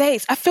first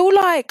dates. I feel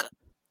like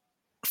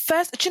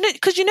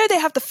because they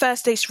have the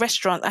first dates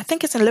restaurant. I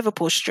think it's in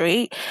Liverpool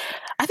Street.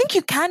 I think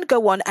you can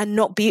go on and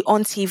not be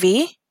on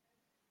TV.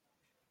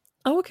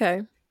 Oh,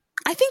 okay.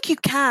 I think you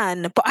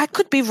can, but I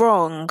could be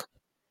wrong.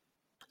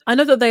 I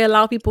know that they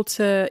allow people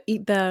to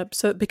eat there,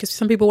 because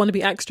some people want to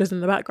be extras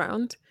in the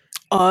background.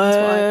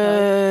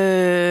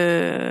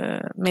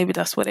 Maybe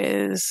that's what it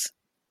is.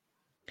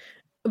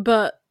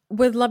 But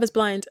with Love Is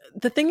Blind,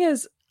 the thing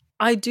is,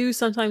 I do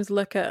sometimes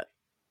look at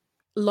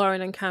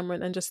Lauren and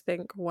Cameron and just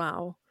think,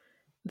 wow,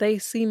 they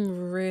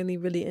seem really,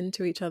 really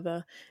into each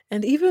other.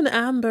 And even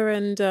Amber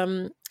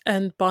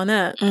and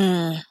Barnett.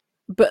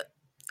 But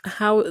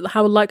how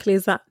likely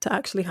is that to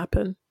actually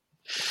happen?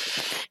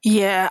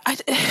 Yeah,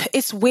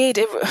 it's weird.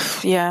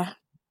 Yeah.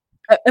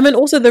 I mean,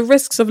 also the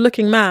risks of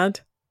looking mad.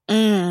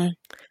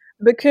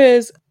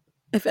 Because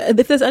if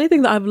there's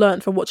anything that I've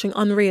learned from watching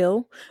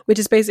Unreal, which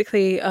is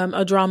basically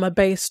a drama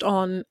based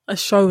on a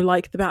show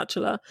like The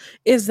Bachelor,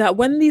 is that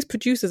when these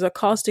producers are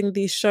casting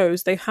these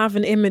shows, they have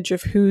an image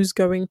of who's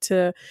going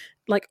to,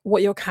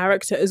 what your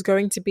character is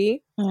going to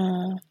be.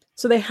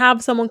 So they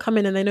have someone come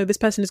in and they know this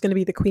person is going to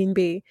be the queen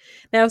bee.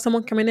 They have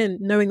someone coming in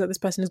knowing that this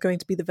person is going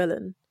to be the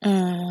villain.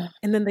 And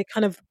then they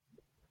kind of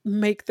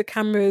make the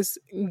cameras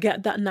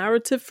get that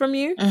narrative from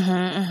you.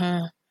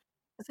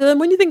 So then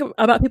when you think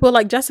about people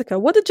like Jessica,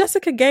 what did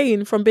Jessica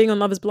gain from being on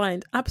Love Is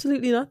Blind?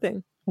 Absolutely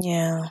nothing.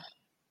 Yeah.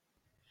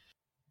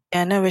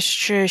 Yeah, no, it's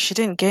true. She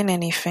didn't gain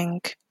anything.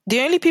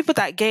 The only people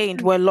that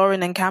gained were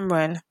Lauren and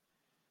Cameron.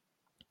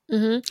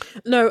 No,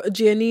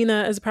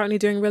 Giannina is apparently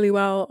doing really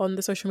well on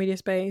the social media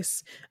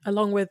space,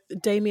 along with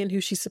Damien,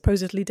 who she's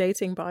supposedly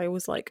dating, but I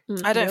was like,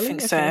 I don't think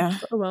so.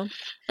 Oh well.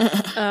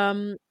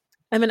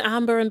 I mean,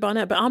 Amber and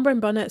Barnett, but Amber and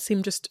Barnett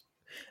seem just...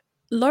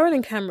 Lauren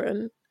and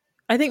Cameron,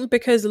 I think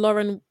because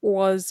Lauren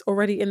was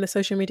already in the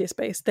social media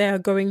space, they are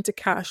going to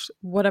cash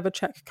whatever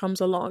check comes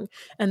along,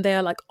 and they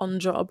are on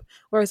job.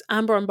 Whereas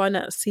Amber and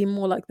Barnett seem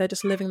more like they're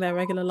just living their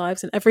regular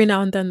lives, and every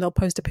now and then they'll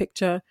post a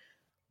picture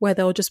where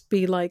they'll just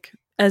be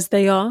as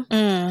they are,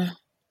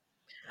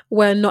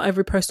 where not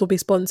every post will be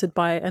sponsored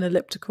by an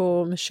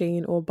elliptical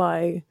machine or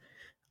by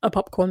a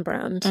popcorn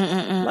brand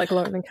like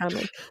Lauren and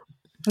Cameron.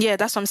 Yeah,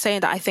 that's what I'm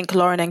saying, that I think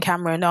Lauren and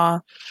Cameron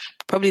are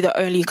probably the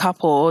only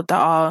couple that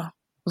are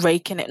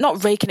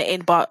not raking it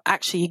in, but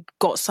actually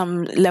got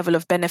some level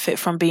of benefit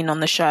from being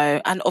on the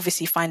show and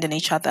obviously finding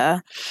each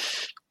other.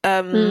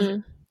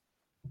 I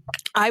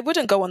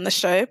wouldn't go on the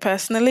show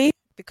personally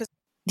because,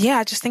 yeah,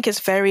 I just think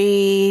it's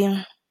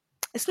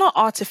not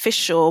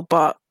artificial,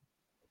 but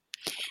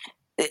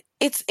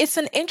it's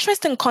an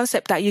interesting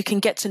concept that you can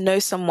get to know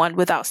someone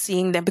without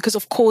seeing them, because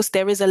of course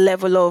there is a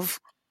level of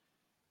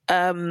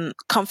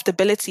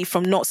comfortability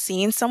from not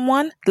seeing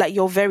someone. Like,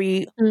 you're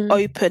very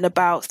open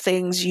about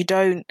things. You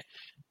don't,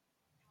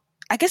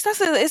 I guess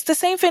it's the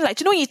same thing. Like,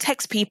 do you know when you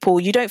text people,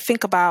 you don't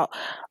think about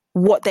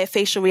what their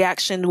facial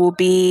reaction will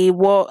be,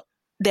 what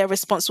their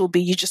response will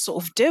be. You just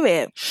sort of do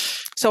it.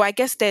 So I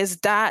guess there's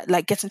that,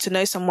 like getting to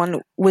know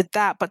someone with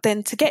that. But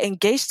then to get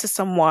engaged to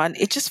someone,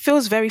 it just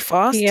feels very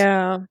fast.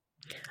 Yeah,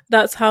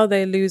 that's how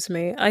they lose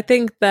me. I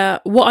think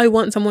that what I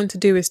want someone to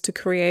do is to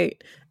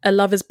create a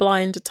Love is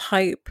Blind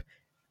type,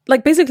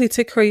 like basically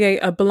to create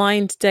a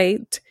blind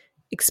date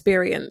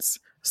experience,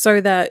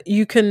 so that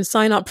you can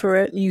sign up for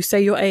it. You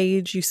say your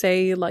age, you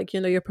say like,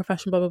 your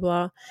profession, blah, blah,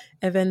 blah.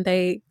 And then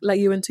they let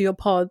you into your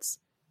pods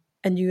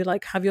and you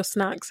like have your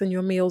snacks and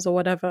your meals or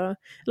whatever.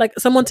 Like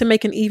someone to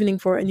make an evening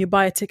for it and you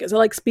buy a ticket. So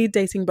like speed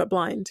dating, but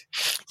blind.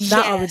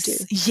 That I would do.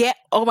 Yeah.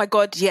 Oh my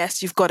God.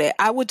 Yes, you've got it.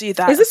 I would do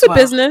that. Is this a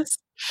business?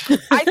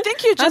 I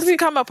think you just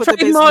come up with a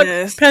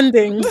business.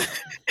 Pending.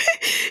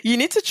 You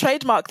need to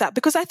trademark that,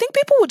 because I think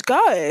people would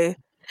go.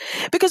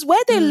 Because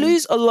where they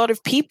lose a lot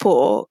of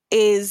people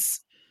is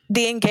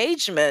the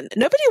engagement.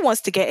 Nobody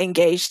wants to get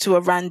engaged to a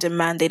random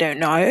man they don't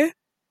know.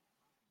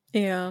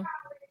 Yeah.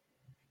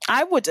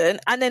 I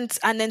wouldn't. And then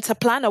to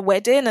plan a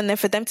wedding and then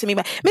for them to meet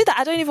that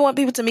I don't even want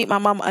people to meet my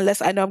mum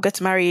unless I know I'm going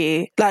to marry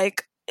you.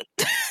 Like,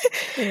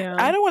 yeah.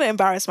 I don't want to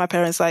embarrass my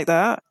parents like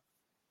that.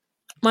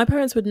 My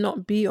parents would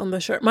not be on the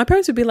show. My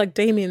parents would be like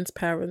Damien's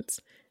parents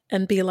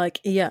and be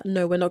like, yeah,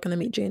 no, we're not going to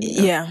meet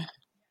Giannina. Yeah.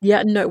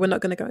 Yeah, no, we're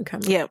not going to go on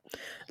camera. Yeah.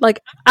 Like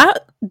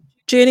at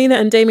Giannina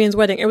and Damien's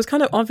wedding, it was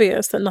kind of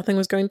obvious that nothing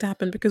was going to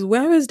happen, because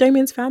where is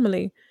Damien's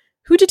family?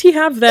 Who did he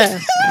have there?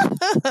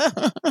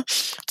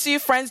 2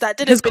 friends that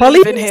didn't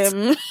believe in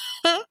him.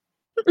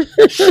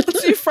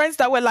 2 friends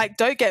that were like,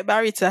 don't get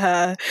married to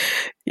her.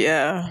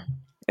 Yeah.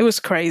 It was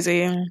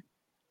crazy.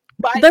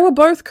 But they were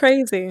both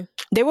crazy.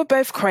 They were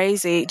both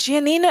crazy.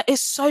 Giannina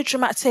is so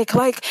dramatic.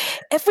 Like,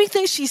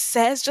 everything she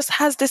says just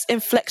has this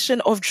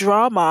inflection of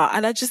drama.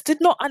 And I just did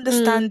not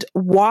understand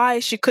why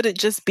she couldn't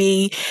just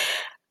be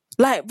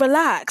like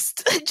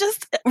relaxed.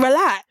 Just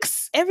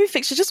relax.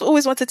 Everything. She just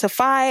always wanted to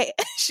fight.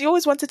 She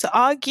always wanted to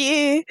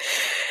argue.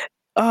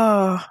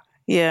 Oh,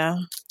 yeah.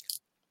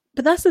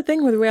 But that's the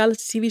thing with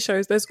reality TV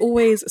shows. There's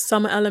always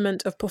some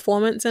element of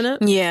performance in it.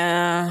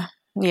 Yeah.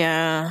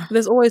 Yeah.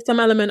 There's always some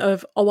element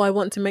of, I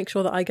want to make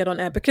sure that I get on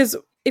air. Because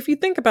if you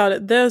think about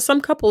it, there are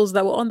some couples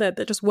that were on there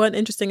that just weren't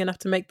interesting enough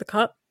to make the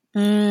cut.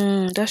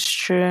 That's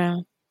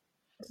true.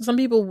 Some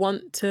people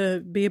want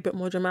to be a bit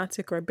more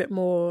dramatic or a bit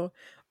more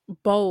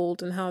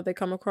bold in how they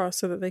come across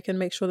so that they can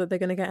make sure that they're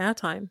going to get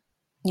airtime.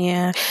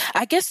 Yeah.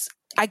 I guess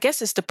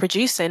it's the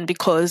producing,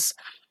 because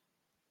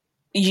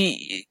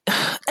and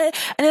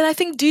then I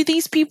think, did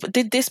these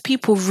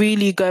people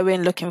really go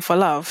in looking for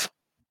love?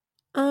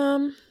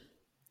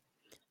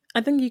 I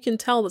think you can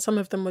tell that some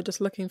of them were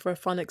just looking for a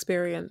fun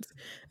experience,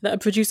 that a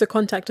producer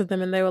contacted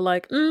them and they were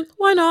like,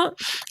 why not?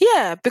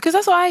 Yeah, because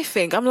that's what I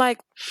think. I'm like,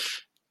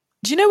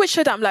 do you know which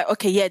show that I'm like,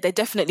 okay, yeah, they're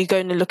definitely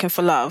going and looking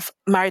for love,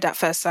 Married at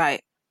First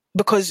Sight,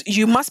 because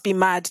you must be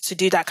mad to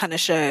do that kind of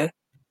show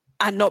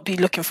and not be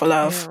looking for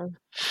love.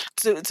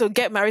 Yeah. To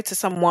get married to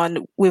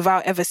someone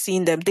without ever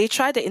seeing them. They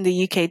tried it in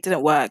the UK, it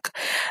didn't work.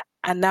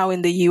 And now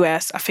in the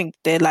US, I think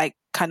they're like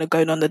kind of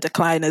going on the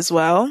decline as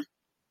well.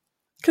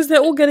 Because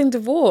they're all getting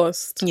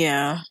divorced.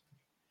 Yeah.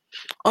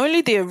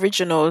 Only the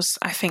originals,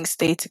 I think,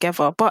 stay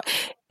together. But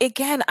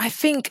again, I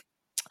think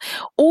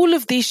all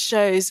of these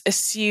shows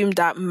assume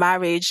that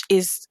marriage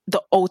is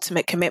the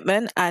ultimate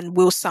commitment and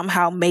will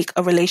somehow make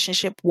a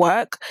relationship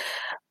work.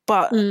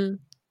 But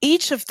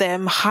each of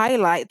them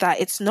highlight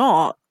that it's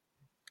not.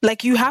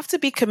 Like, you have to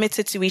be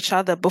committed to each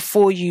other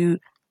before you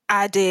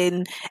add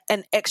in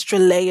an extra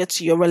layer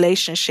to your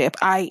relationship,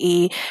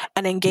 i.e.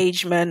 an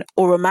engagement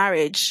or a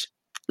marriage.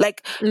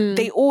 Like,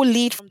 they all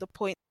lead from the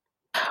point,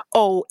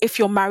 if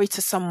you're married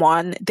to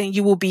someone, then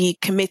you will be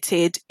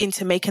committed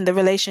into making the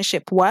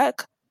relationship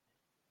work.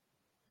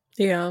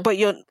 Yeah. But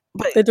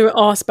they do it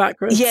arse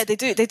backwards. Yeah, they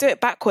do it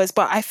backwards.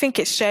 But I think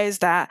it shows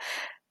that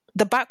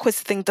the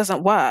backwards thing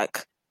doesn't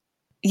work.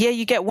 Yeah,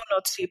 you get 1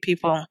 or 2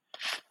 people.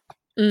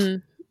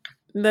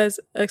 There's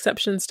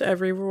exceptions to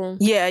every rule.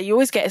 Yeah, you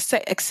always get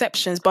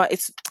exceptions, but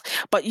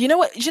you know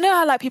what? You know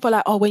how like people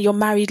are like, when you're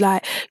married,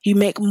 like you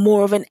make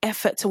more of an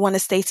effort to want to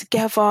stay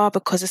together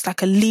because it's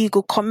like a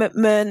legal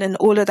commitment and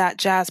all of that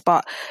jazz.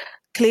 But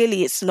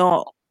clearly, it's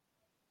not.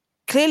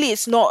 Clearly,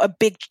 it's not a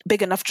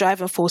big enough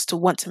driving force to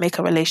want to make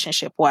a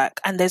relationship work.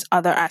 And there's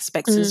other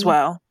aspects as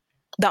well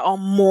that are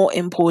more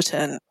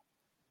important.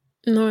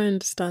 No, I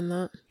understand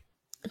that.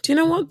 Do you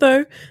know what,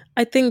 though?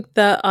 I think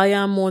that I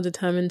am more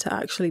determined to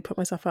actually put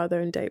myself out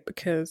there and date,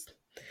 because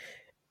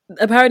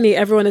apparently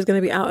everyone is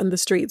going to be out in the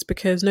streets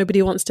because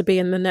nobody wants to be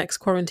in the next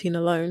quarantine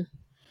alone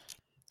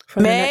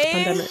from the next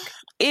pandemic.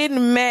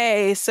 In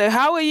May. So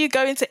how are you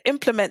going to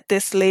implement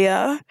this,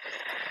 Leah?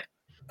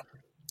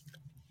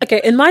 Okay,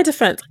 in my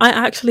defense, I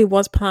actually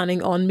was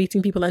planning on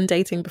meeting people and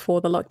dating before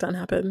the lockdown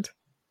happened.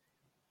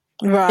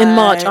 Right. In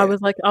March, I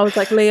was like,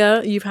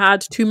 Leah, you've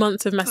had 2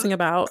 months of messing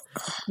about.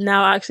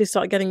 Now actually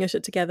start getting your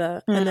shit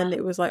together. And then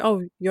it was like,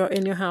 oh, you're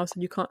in your house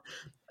and you can't.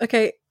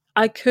 Okay,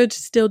 I could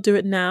still do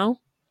it now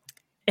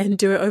and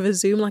do it over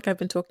Zoom like I've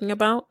been talking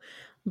about,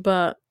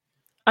 but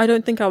I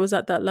don't think I was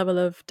at that level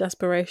of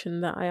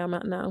desperation that I am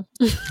at now.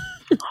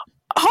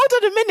 Hold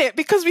on a minute,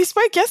 because we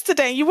spoke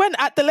yesterday and you weren't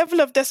at the level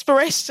of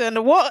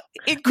desperation. What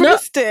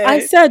increased it?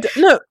 I said,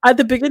 no, at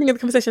the beginning of the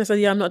conversation, I said,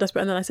 yeah, I'm not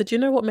desperate. And then I said, you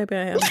know what? Maybe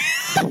I am.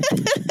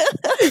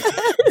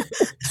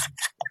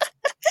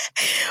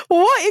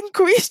 What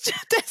increased your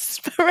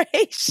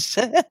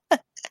desperation?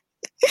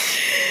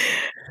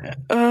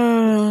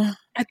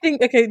 I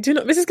think, okay,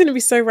 this is going to be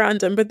so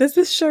random, but there's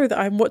this show that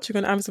I'm watching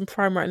on Amazon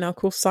Prime right now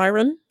called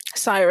Siren.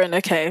 Siren,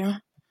 okay.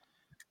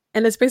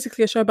 And it's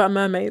basically a show about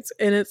mermaids.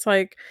 And it's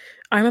like,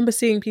 I remember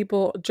seeing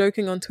people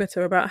joking on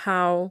Twitter about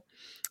how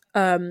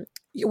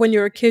when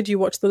you're a kid, you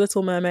watch The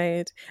Little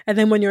Mermaid. And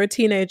then when you're a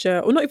teenager,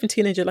 or not even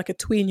teenager, like a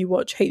tween, you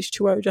watch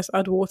H2O, Just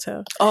Add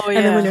Water. Oh, yeah.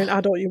 And then when you're an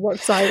adult, you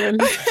watch Siren.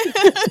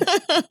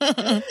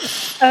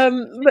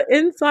 But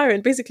in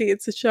Siren, basically,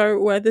 it's a show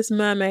where this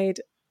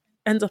mermaid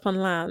ends up on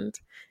land.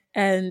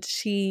 And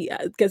she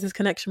gets this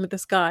connection with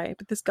this guy,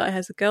 but this guy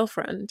has a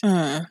girlfriend.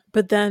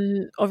 But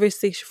then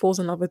obviously she falls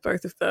in love with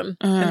both of them,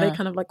 and they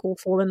kind of like all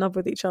fall in love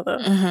with each other.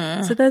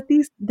 So there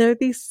are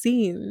these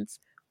scenes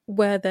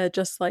where they're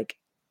just like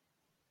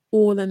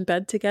all in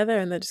bed together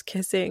and they're just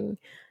kissing,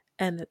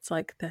 and it's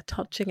like they're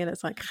touching, and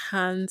it's like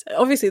hands.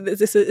 Obviously,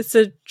 it's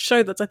a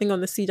show that's I think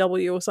on the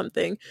CW or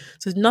something,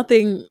 so it's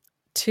nothing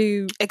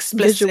too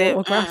explicit visual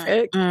or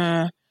graphic.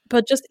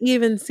 But just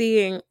even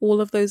seeing all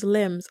of those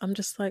limbs, I'm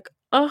just like,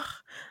 oh,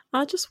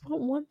 I just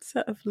want one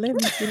set of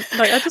limbs.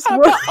 Like, I'm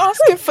not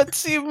asking for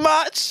too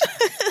much.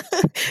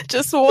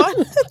 Just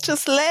one,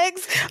 just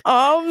legs,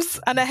 arms,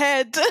 and a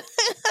head.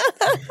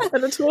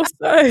 And a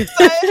torso.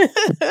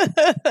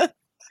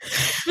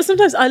 But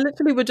sometimes I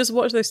literally would just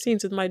watch those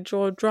scenes with my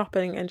jaw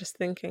dropping and just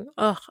thinking,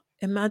 oh,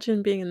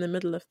 imagine being in the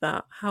middle of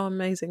that. How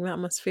amazing that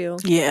must feel.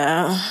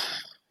 Yeah.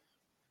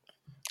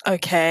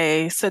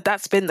 Okay, so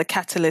that's been the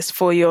catalyst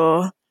for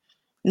your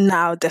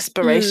now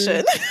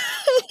desperation.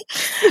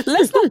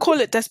 Let's not call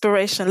it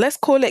desperation. Let's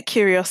call it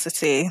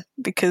curiosity,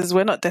 because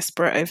we're not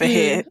desperate over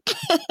here.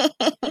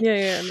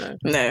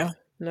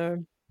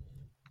 No.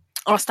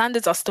 Our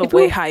standards are still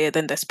way higher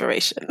than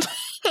desperation.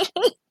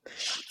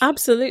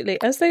 Absolutely,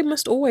 as they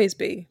must always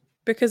be,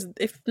 because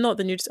if not,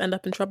 then you just end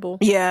up in trouble.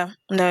 Yeah,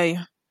 no.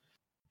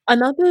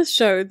 Another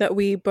show that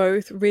we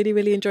both really,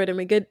 really enjoyed, and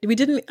we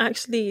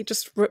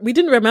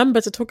didn't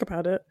remember to talk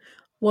about it,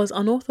 was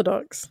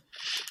Unorthodox.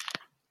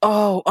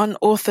 Oh,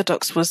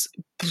 Unorthodox was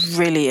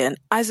brilliant.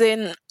 As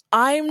in,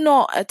 I'm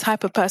not a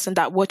type of person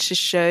that watches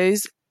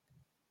shows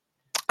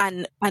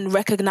and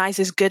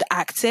recognizes good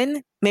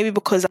acting. Maybe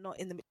because I'm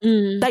not in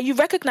the like, you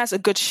recognize a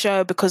good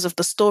show because of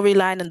the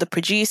storyline and the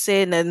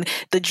producing and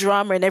the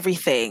drama and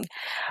everything.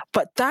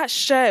 But that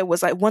show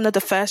was like one of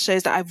the first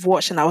shows that I've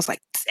watched, and I was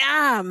like,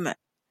 damn,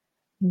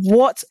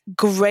 what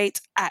great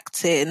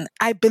acting.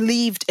 I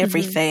believed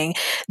everything.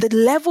 The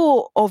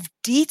level of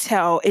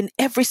detail in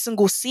every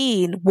single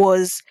scene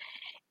was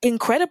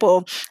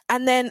incredible.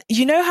 And then,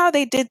 you know how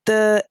they did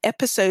the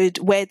episode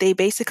where they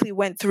basically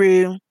went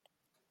through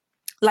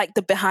like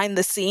the behind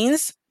the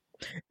scenes?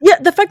 Yeah,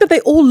 the fact that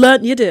they all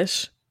learnt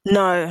Yiddish.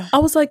 No. I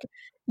was like,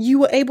 you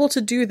were able to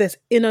do this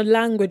in a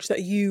language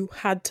that you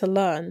had to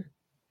learn.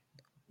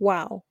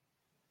 Wow.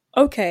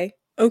 Okay.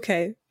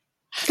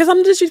 Because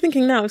I'm just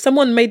thinking now, if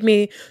someone made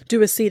me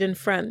do a scene in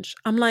French,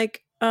 I'm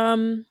like,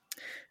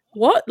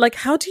 what? Like,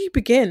 how do you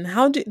begin?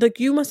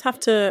 You must have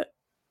to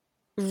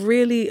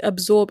really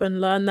absorb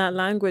and learn that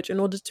language in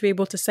order to be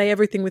able to say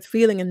everything with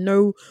feeling and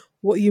know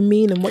what you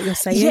mean and what you're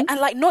saying. Yeah, and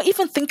like not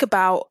even think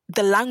about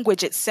the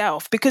language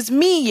itself. Because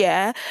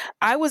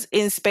I was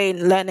in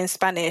Spain learning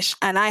Spanish,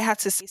 and I had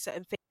to say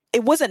certain things.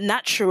 It wasn't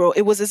natural.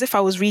 It was as if I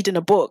was reading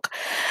a book.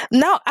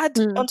 Now,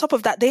 on top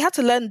of that, they had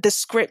to learn the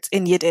script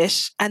in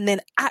Yiddish and then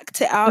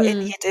act it out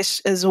in Yiddish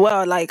as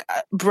well. Like,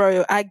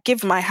 bro, I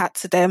give my hat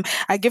to them.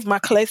 I give my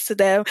clothes to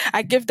them.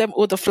 I give them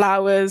all the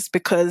flowers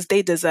because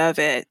they deserve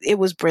it. It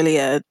was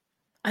brilliant.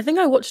 I think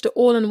I watched it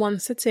all in one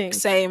sitting.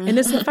 Same. And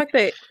it's the fact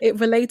that it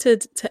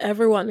related to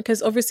everyone,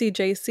 because obviously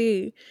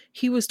JC,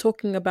 he was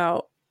talking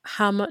about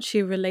how much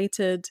he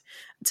related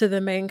to the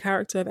main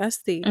character of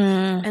Esty.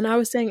 And I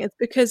was saying it's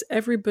because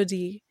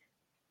everybody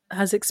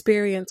has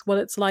experienced what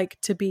it's like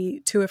to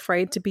be too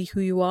afraid to be who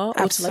you are.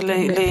 Absolutely. Or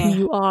to like admit who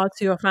you are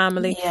to your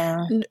family.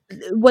 Yeah.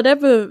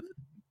 Whatever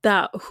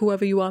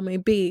whoever you are may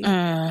be.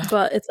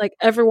 But it's like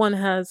everyone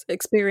has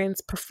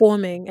experienced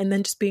performing and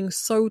then just being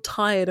so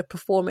tired of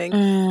performing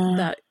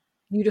that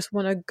you just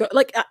want to go.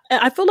 Like,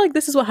 I feel like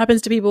this is what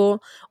happens to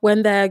people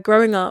when they're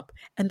growing up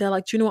and they're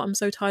like, do you know what? I'm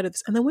so tired of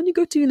this. And then when you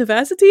go to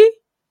university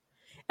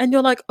and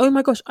you're like, oh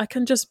my gosh, I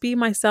can just be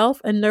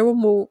myself and no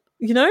one will,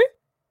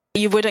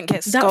 You wouldn't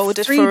get that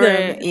scolded for freedom.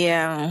 it.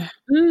 Yeah.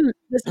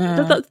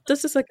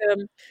 This is like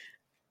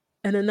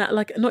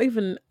like not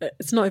even,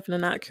 it's not even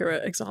an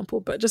accurate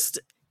example, but just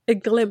a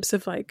glimpse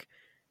of like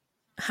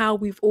how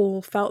we've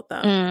all felt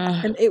that.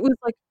 And it was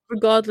like,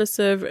 regardless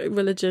of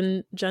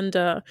religion,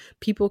 gender,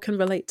 people can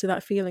relate to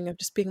that feeling of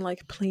just being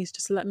like, please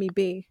just let me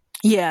be.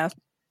 Yeah.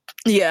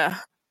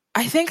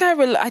 I think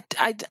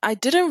I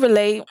didn't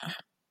relate.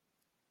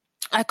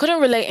 I couldn't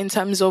relate in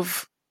terms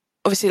of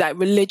obviously like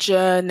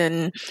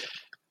religion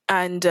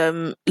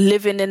and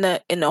living in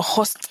a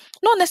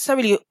not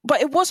necessarily,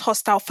 but it was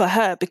hostile for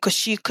her because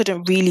she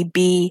couldn't really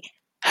be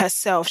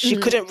herself. She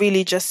couldn't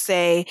really just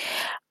say,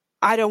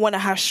 I don't want to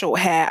have short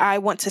hair. I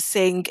want to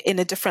sing in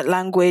a different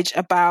language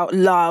about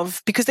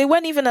love, because they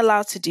weren't even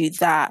allowed to do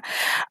that.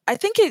 I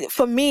think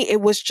for me,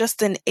 it was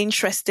just an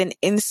interesting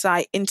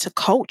insight into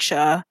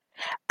culture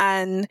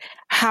and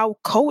how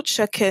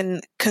culture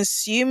can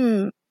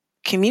consume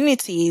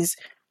communities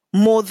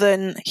more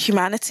than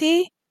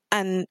humanity.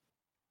 And you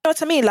know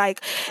what I mean?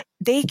 Like,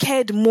 they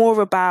cared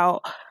more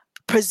about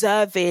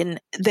preserving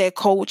their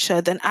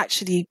culture than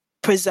actually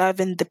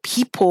preserving the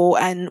people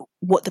and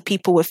what the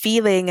people were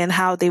feeling and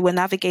how they were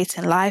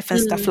navigating life and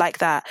stuff like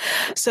that.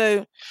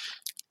 So,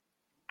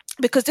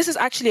 because this is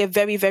actually a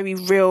very, very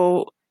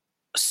real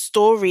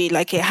story,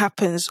 like it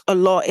happens a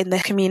lot in the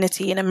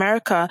community in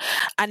America,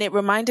 and it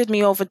reminded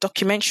me of a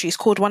documentary. It's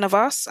called One of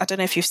Us. I don't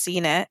know if you've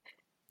seen it.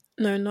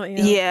 No, not yet.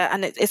 Yeah,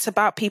 and it's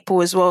about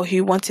people as well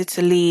who wanted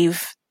to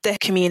leave their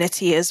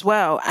community as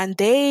well, and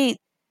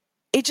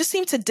it just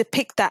seemed to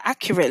depict that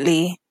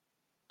accurately,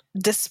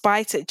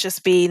 despite it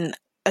just being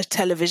a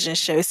television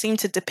show. It seemed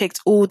to depict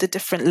all the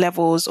different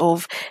levels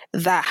of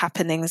that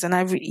happenings, and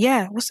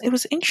it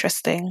was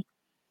interesting.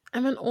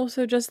 And then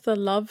also just the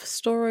love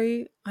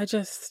story.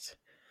 It's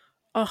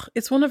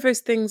one of those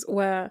things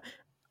where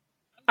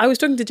I was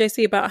talking to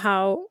JC about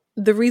how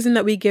the reason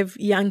that we give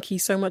Yankee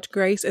so much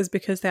grace is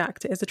because the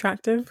actor is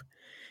attractive.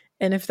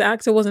 And if the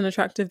actor wasn't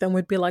attractive, then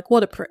we'd be like,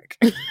 what a prick.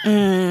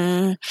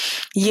 Yeah.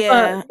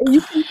 But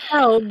you can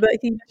tell that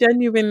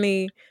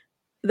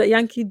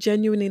Yankee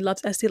genuinely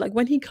loves Esty. Like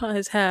when he cut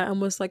his hair and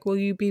was like, will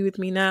you be with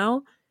me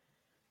now?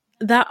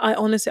 That I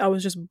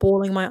was just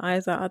bawling my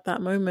eyes out at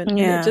that moment.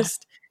 Yeah. And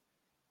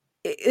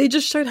it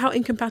just showed how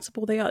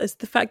incompatible they are. It's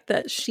the fact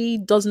that she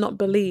does not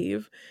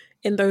believe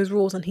in those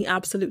rules and he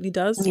absolutely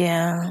does.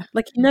 Yeah.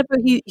 Like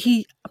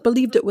he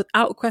believed it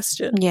without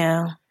question.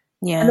 Yeah.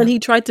 And then he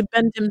tried to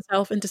bend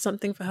himself into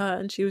something for her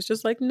and she was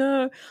just like,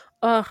 no.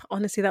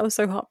 Honestly, that was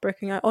so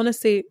heartbreaking. I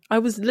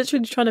was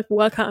literally trying to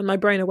work out in my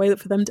brain a way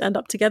for them to end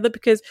up together,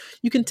 because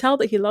you can tell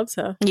that he loves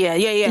her. Yeah.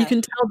 You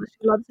can tell that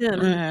she loves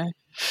him.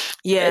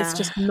 Yeah. It's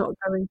just not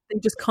going. They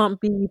just can't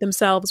be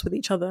themselves with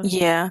each other.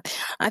 Yeah.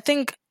 I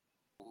think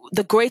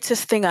the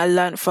greatest thing I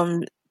learned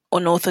from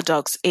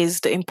Unorthodox is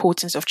the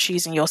importance of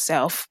choosing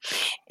yourself.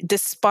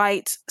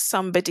 Despite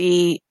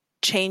somebody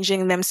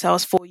changing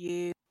themselves for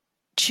you,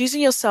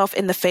 choosing yourself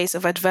in the face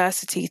of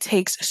adversity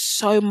takes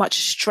so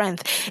much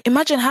strength.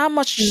 Imagine how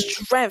much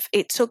strength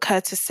it took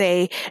her to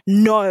say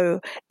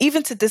no,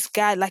 even to this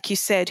guy, like you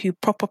said, who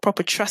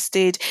proper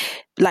trusted,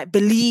 like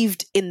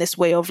believed in this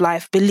way of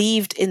life,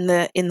 believed in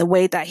the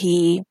way that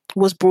he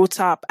was brought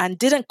up and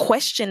didn't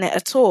question it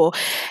at all.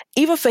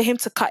 Even for him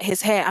to cut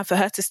his hair and for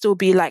her to still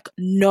be like,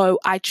 no,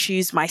 I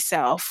choose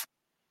myself.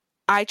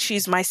 I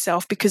choose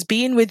myself, because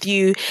being with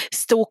you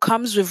still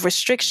comes with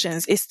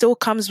restrictions. It still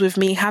comes with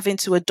me having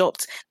to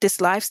adopt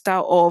this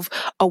lifestyle of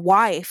a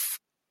wife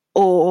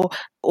or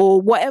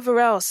whatever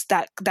else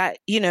that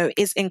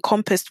is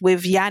encompassed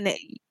with Yankee.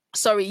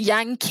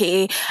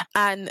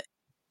 And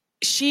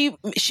she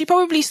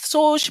probably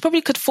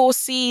could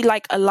foresee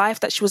like a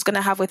life that she was going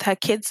to have with her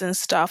kids and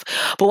stuff.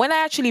 But when I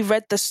actually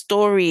read the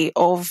story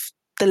of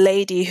the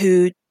lady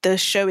who the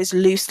show is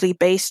loosely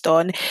based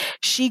on,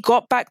 she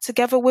got back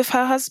together with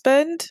her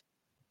husband.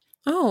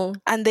 Oh.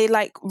 And they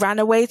like ran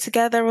away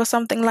together or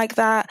something like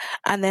that.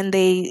 And then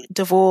they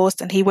divorced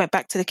and he went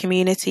back to the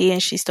community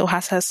and she still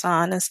has her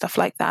son and stuff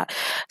like that.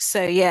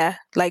 So yeah,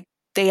 like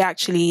they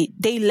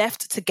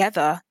left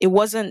together. It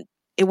wasn't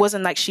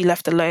like she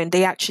left alone.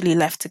 They actually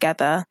left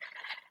together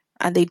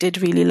and they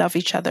did really love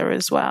each other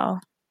as well.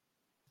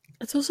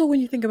 It's also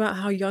when you think about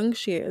how young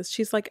she is.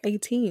 She's like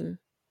 18.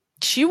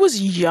 She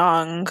was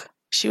young.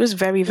 She was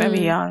very, very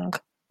young.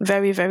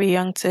 Very, very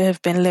young to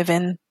have been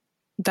living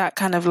that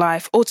kind of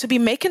life, or to be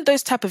making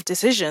those type of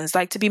decisions,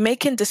 like to be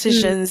making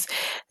decisions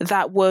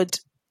that would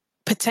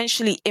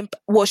potentially,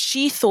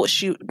 she thought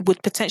she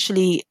would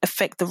potentially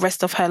affect the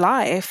rest of her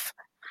life.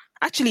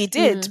 Actually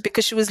did,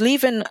 because she was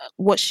leaving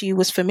what she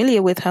was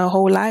familiar with her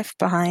whole life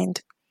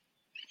behind.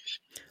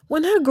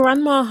 When her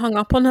grandma hung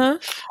up on her,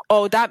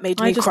 oh, that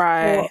made me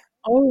cry.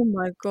 Oh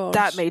my gosh,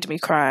 that made me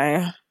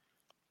cry.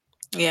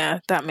 Yeah,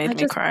 that made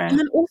me cry. And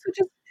then also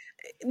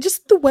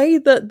just the way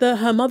that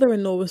her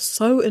mother-in-law was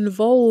so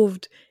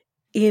involved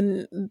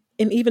in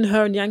in even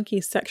her and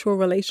Yankee's sexual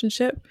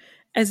relationship,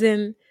 as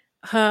in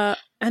her,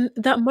 and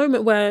that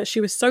moment where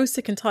she was so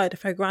sick and tired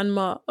of her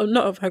grandma, or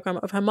not of her grandma,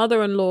 of her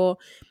mother-in-law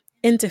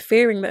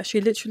interfering, that she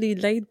literally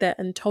laid there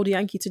and told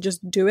Yankee to just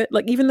do it.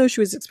 Like, even though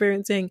she was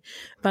experiencing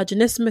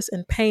vaginismus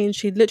and pain,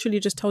 she literally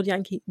just told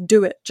Yankee,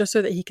 do it, just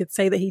so that he could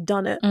say that he'd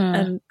done it.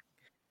 And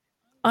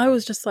I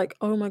was just like,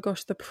 oh my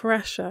gosh, the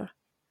pressure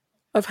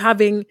of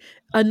having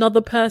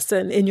another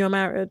person in your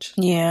marriage.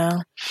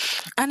 Yeah.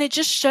 And it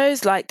just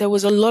shows like there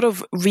was a lot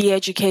of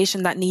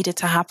re-education that needed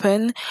to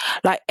happen.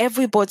 Like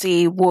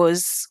everybody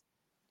was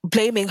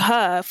blaming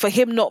her for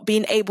him not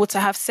being able to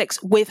have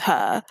sex with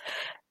her.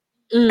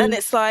 And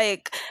it's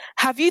like,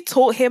 have you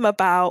taught him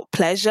about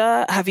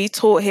pleasure? Have you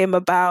taught him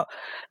about,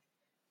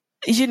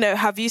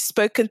 have you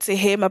spoken to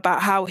him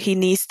about how he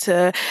needs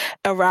to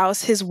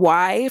arouse his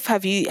wife?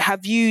 Have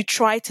you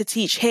tried to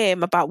teach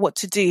him about what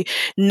to do?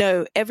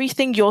 No,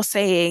 everything you're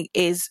saying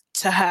is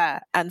to her,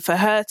 and for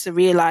her to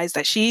realize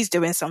that she's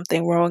doing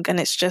something wrong. And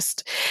it's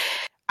just,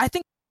 I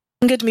think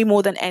it angered me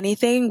more than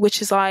anything, which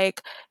is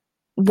like,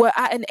 we're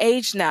at an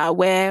age now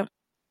where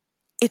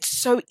it's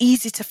so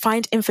easy to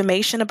find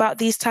information about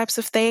these types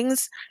of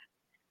things.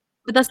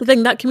 But that's the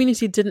thing, that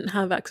community didn't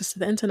have access to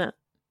the internet.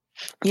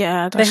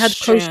 Yeah, they had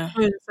closed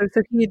phones,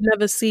 so he'd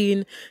never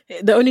seen.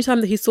 The only time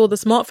that he saw the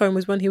smartphone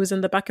was when he was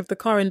in the back of the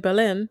car in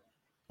Berlin.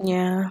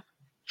 Yeah.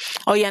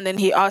 Oh yeah, and then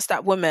he asked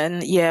that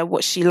woman,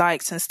 what she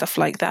liked and stuff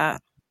like that.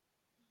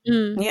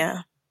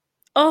 Yeah.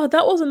 Oh,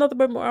 that was another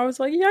moment where I was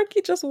like,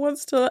 Yankee's just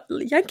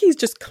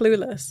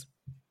clueless.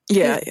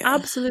 Yeah, He's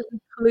absolutely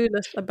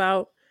clueless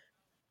about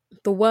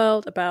the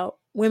world, about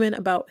women,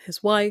 about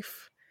his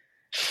wife.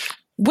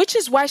 Which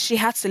is why she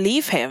had to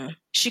leave him.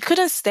 She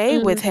couldn't stay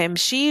with him.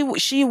 She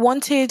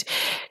wanted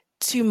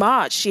too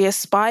much. She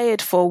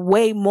aspired for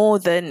way more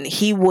than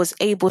he was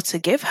able to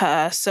give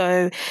her.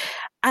 So,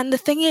 and the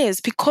thing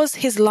is, because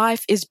his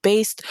life is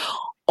based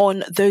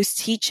on those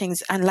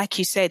teachings, and like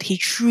you said, he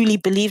truly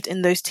believed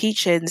in those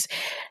teachings.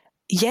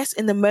 Yes,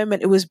 in the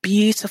moment, it was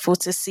beautiful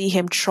to see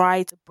him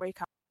try to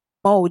break out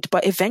of the mold,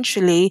 but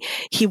eventually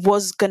he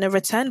was going to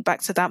return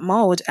back to that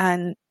mold,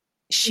 and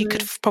she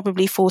could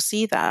probably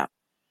foresee that.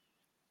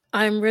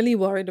 I'm really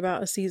worried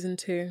about a season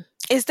 2.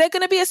 Is there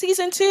going to be a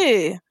season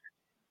 2?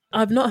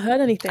 I've not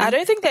heard anything. I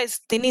don't think there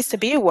needs to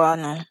be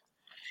one.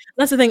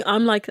 That's the thing.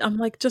 I'm like,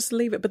 just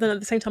leave it. But then at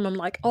the same time, I'm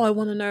like, oh, I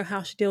want to know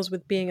how she deals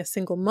with being a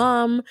single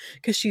mom,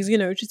 because she's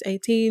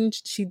 18.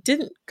 She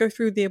didn't go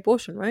through the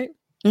abortion, right?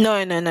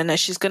 No.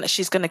 She's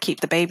gonna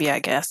keep the baby, I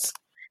guess.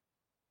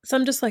 So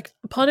I'm just like,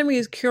 part of me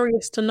is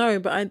curious to know,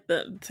 but at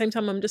the same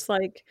time, I'm just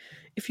like,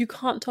 if you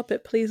can't top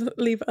it, please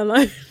leave it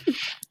alone.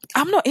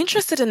 I'm not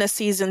interested in a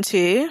season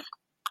 2.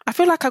 I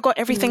feel like I got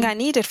everything I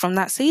needed from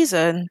that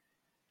season.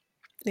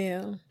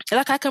 Yeah.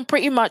 Like I can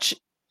pretty much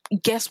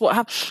guess what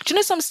happened. Do you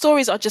know some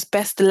stories are just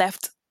best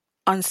left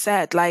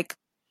unsaid? Like,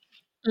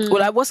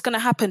 what's going to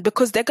happen?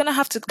 Because they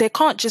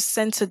can't just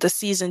center the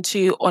season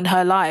 2 on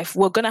her life.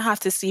 We're going to have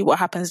to see what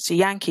happens to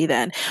Yankee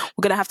then.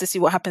 We're going to have to see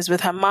what happens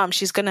with her mom.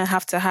 She's going to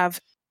have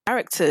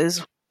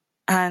characters,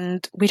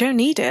 and we don't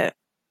need it.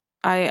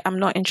 I'm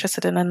not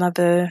interested in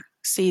another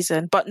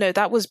season. But no,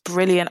 that was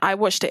brilliant. I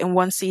watched it in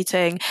one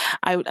sitting.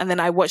 And then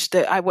I watched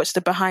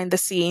the behind the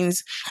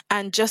scenes,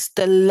 and just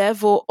the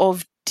level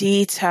of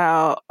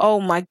detail,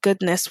 oh my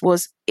goodness,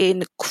 was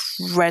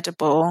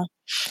incredible.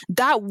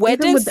 That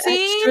wedding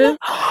scene. That's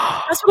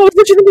what I was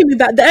literally with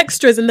that. The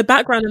extras in the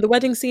background in the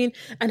wedding scene,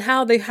 and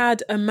how they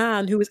had a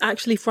man who was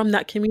actually from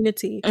that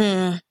community.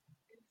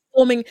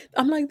 Forming,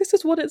 I'm like, this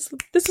is what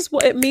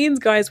it means,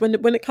 guys, when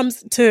it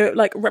comes to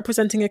like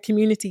representing a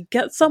community.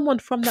 Get someone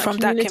from that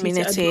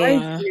community.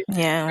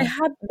 Yeah. I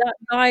had that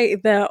guy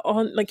there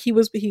on, like,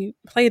 he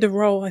played a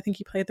role. I think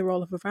he played the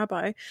role of a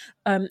rabbi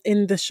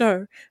in the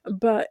show,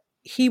 but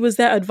he was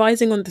there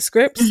advising on the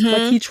scripts.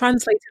 Like, he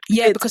translated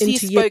because he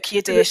spoke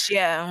Yiddish.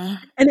 And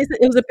it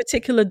was a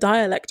particular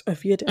dialect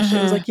of Yiddish.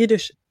 It was like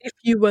Yiddish if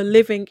you were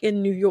living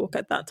in New York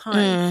at that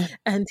time.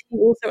 And he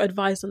also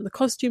advised on the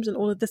costumes and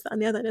all of this, that,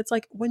 and the other. And it's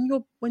like, when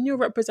you're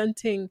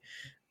representing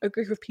a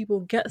group of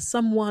people, get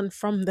someone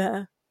from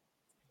there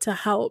to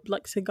help,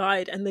 like, to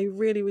guide. And they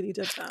really, really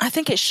did that. I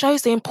think it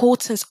shows the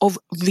importance of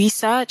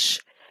research.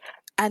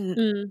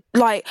 And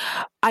like,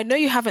 I know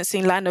you haven't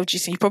seen Line of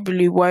Duty, you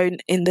probably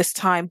won't in this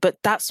time, but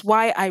that's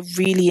why I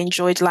really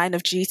enjoyed Line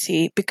of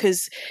Duty,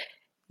 because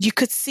you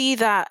could see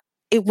that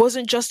it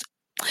wasn't just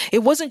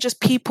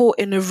people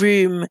in a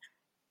room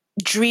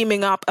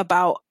dreaming up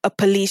about a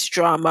police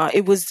drama.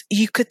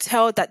 You could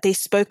tell that they've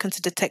spoken to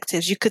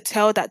detectives. You could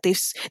tell that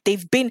they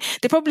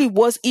probably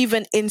was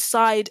even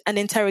inside an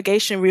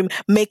interrogation room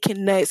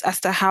making notes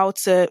as to how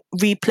to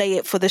replay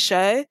it for the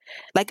show.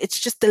 Like, it's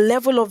just the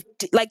level of,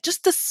 like,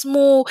 just the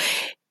small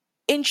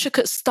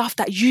intricate stuff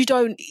that you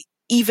don't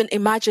even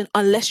imagine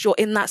unless you're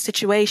in that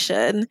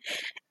situation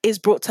is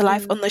brought to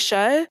life on the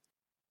show.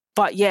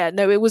 But yeah,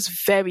 no, it was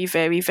very,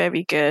 very,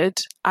 very good.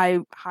 I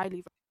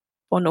highly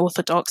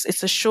unorthodox.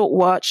 It's a short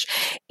watch.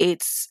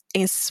 It's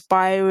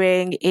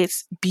inspiring.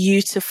 It's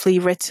beautifully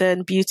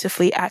written,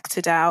 beautifully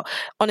acted out.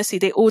 Honestly,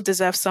 they all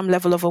deserve some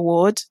level of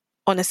award.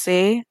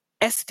 Honestly,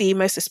 Esty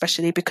most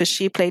especially, because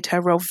she played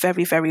her role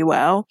very, very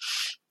well.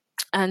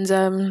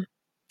 And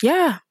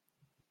yeah,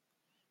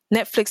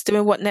 Netflix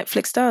doing what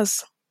Netflix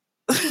does.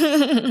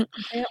 They're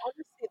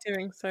honestly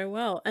doing so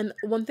well. And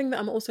one thing that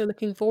I'm also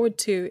looking forward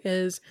to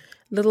is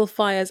Little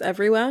Fires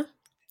Everywhere.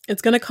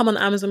 It's going to come on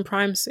Amazon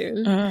Prime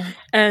soon.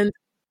 And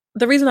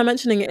the reason I'm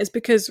mentioning it is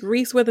because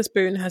Reese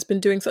Witherspoon has been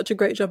doing such a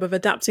great job of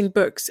adapting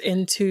books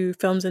into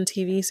films and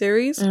TV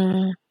series.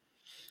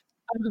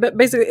 But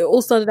basically, it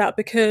all started out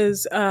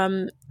because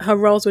her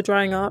roles were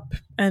drying up,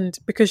 and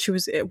because she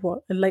was in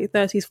late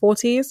 30s,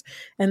 40s,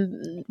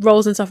 and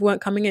roles and stuff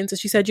weren't coming in. So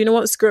she said, "You know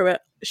what? Screw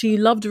it." She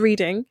loved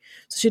reading,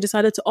 so she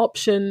decided to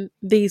option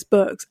these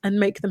books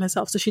and make them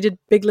herself. So she did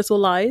Big Little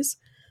Lies,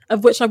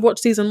 of which I've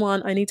watched season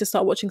 1. I need to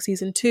start watching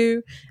season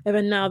 2, and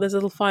then now there's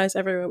Little Fires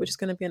Everywhere, which is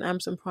going to be on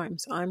Amazon Prime.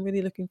 So I'm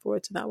really looking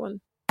forward to that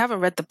one. I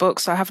haven't read the book,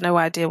 so I have no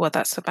idea what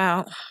that's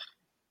about.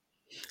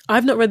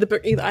 I've not read the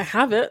book either. I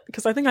have it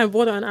because I think I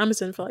bought it on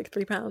Amazon for like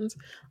 £3.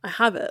 I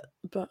have it,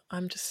 but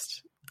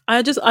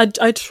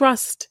I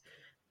trust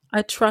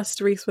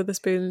Reese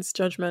Witherspoon's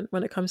judgment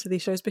when it comes to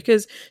these shows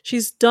because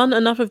she's done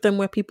enough of them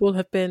where people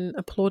have been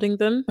applauding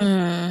them.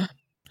 I've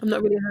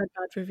not really heard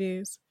bad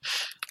reviews.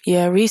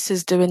 Yeah, Reese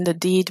is doing the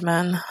deed,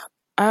 man.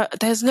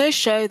 There's no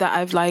show that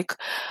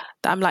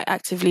I'm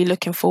actively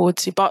looking forward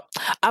to, but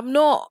I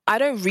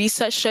don't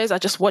research shows. I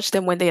just watch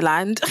them when they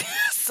land.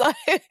 So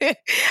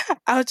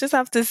I'll just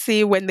have to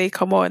see when they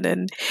come on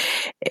and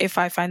if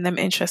I find them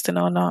interesting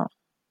or not.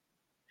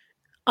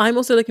 I'm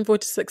also looking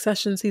forward to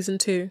Succession season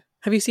 2.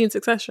 Have you seen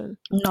Succession?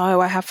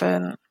 No, I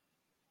haven't.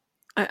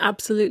 I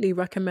absolutely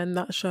recommend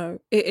that show.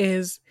 It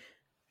is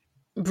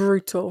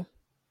brutal.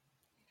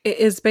 It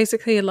is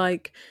basically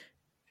like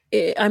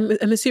I'm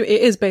assuming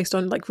it is based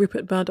on like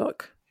Rupert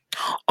Murdoch.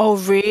 Oh,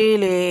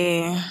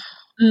 really?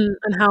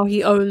 And how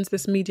he owns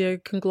this media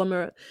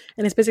conglomerate.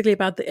 And it's basically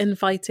about the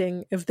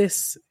infighting of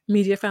this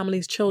media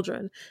family's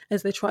children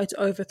as they try to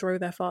overthrow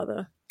their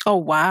father. Oh,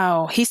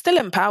 wow. He's still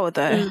in power,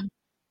 though.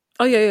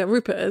 Oh, yeah,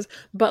 Rupert is.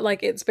 But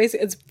like it's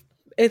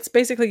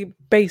basically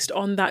based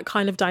on that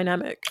kind of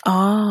dynamic.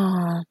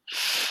 Oh.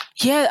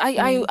 Yeah,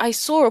 I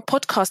saw a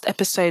podcast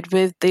episode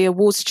with the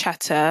awards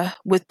chatter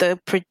with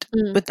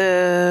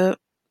the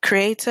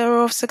creator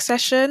of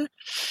Succession.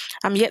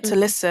 I'm yet to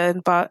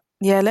listen, but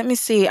yeah, let me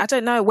see. I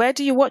don't know. Where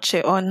do you watch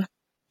it on?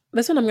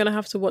 This one I'm going to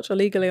have to watch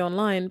illegally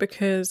online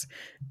because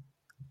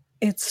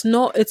it's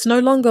no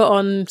longer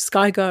on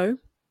Sky Go.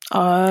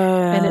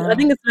 And I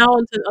think it's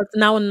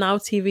now on Now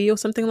TV or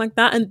something like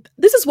that. And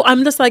this is what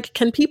I'm just like,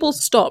 can people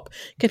stop?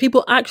 Can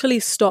people actually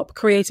stop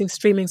creating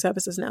streaming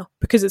services now?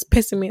 Because it's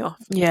pissing me off.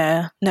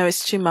 Yeah, no,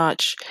 it's too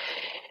much.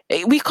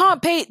 We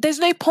can't pay. There's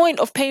no point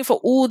of paying for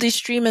all these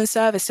streaming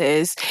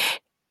services.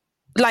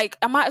 Like,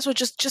 I might as well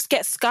just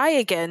get Sky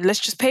again. Let's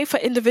just pay for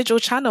individual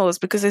channels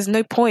because there's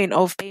no point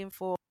of paying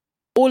for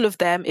all of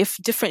them if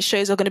different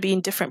shows are going to be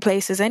in different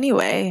places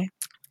anyway.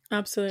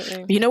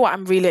 Absolutely. You know what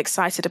I'm really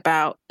excited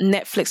about?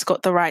 Netflix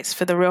got the rights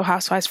for the Real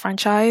Housewives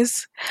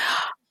franchise.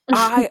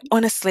 I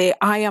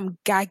am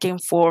gagging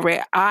for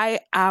it. I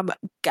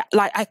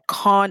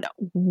can't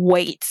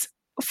wait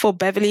for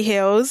Beverly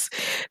Hills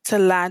to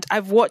land.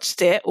 I've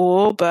watched it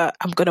all, but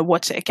I'm going to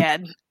watch it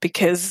again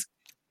because...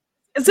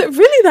 Is it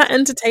really that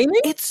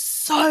entertaining? It's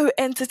so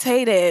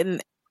entertaining.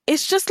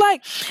 It's just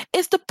like,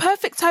 it's the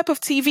perfect type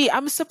of TV.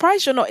 I'm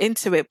surprised you're not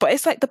into it, but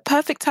it's like the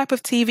perfect type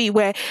of TV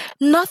where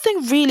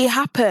nothing really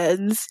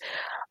happens,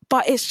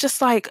 but it's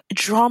just like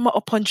drama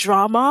upon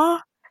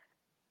drama.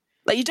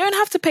 Like, you don't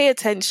have to pay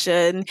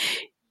attention.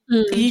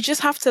 You just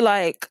have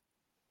to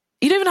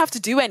you don't even have to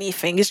do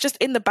anything. It's just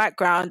in the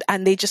background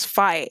and they just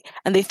fight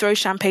and they throw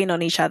champagne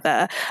on each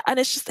other. And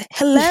it's just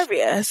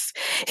hilarious.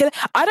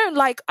 I don't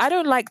like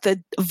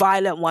the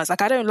violent ones.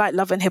 Like, I don't like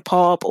Love and Hip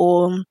Hop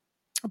or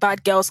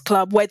Bad Girls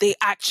Club where they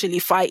actually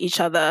fight each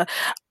other.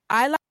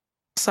 I like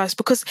Housewives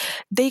because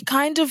they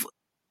kind of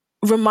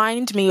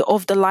remind me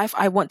of the life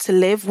I want to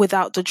live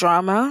without the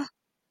drama.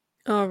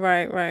 Oh,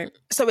 right.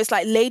 So it's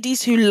like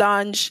ladies who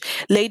lunch,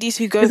 ladies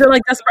who go... Is it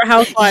like Desperate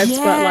Housewives,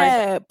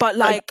 but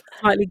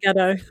slightly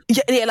ghetto?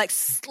 Yeah, like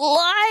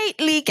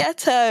slightly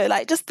ghetto,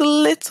 like just a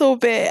little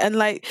bit, and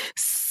like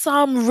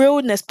some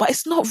realness, but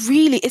it's not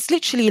really. It's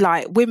literally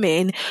like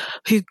women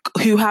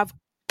who have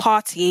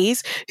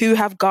parties, who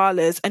have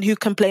galas, and who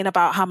complain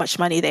about how much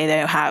money they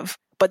don't have,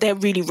 but they're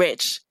really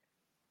rich.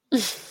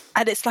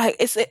 And it's like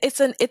it's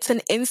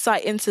an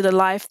insight into the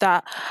life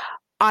that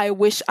I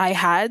wish I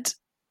had.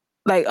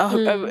 Like,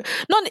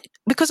 not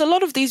because a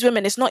lot of these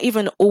women, it's not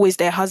even always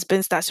their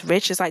husbands that's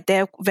rich. It's like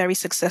they're very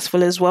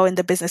successful as well in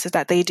the businesses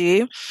that they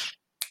do.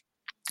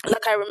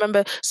 Like, I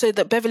remember, so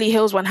the Beverly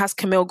Hills one has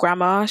Camille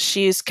Grammer.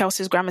 She's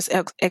Kelsey Grammer's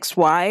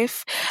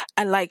ex-wife.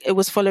 And like, it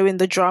was following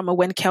the drama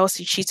when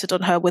Kelsey cheated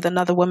on her with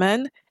another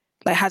woman,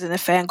 like had an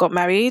affair and got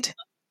married.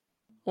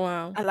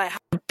 Wow. and like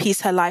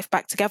piece her life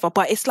back together.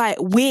 But it's like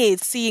weird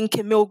seeing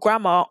Camille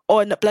Grammer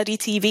on bloody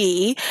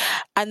TV,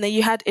 and then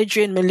you had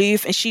Adrienne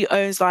Maloof, and she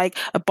owns like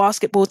a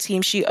basketball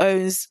team. She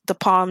owns the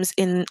Palms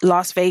in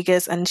Las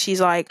Vegas, and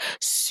she's like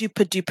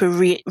super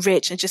duper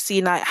rich, and just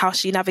seeing like how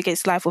she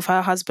navigates life with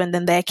her husband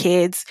and their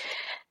kids.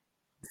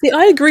 See,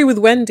 I agree with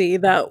Wendy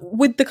that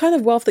with the kind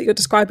of wealth that you're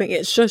describing,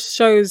 it just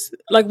shows,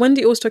 like,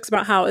 Wendy always talks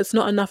about how it's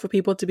not enough for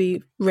people to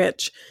be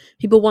rich.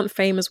 People want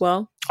fame as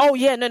well. Oh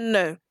yeah,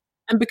 no.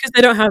 And because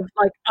they don't have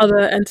like other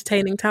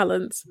entertaining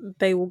talents,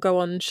 they will go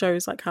on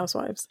shows like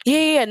Housewives.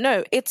 Yeah,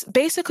 no. It's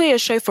basically a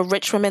show for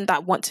rich women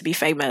that want to be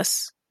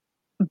famous.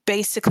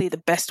 Basically the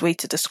best way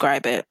to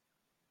describe it.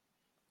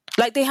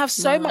 Like they have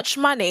so much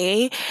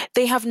money,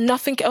 they have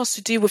nothing else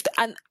to do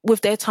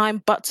with their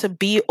time but to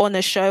be on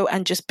a show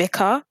and just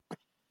bicker.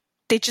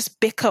 They just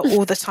bicker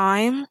all the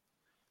time,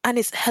 and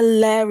it's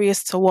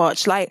hilarious to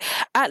watch. Like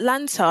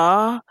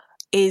Atlanta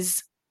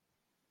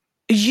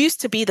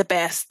used to be the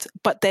best,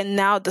 but then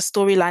now the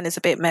storyline is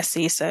a bit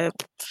messy, so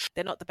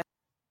they're not the best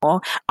anymore.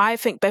 I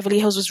think Beverly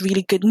Hills was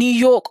really good. New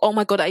York, oh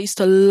my God, I used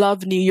to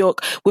love New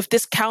York with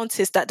this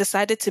countess that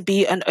decided to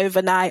be an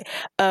overnight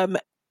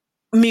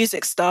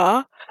music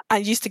star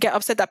and used to get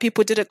upset that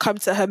people didn't come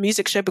to her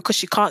music show because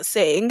she can't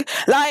sing.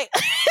 Like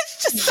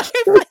it's just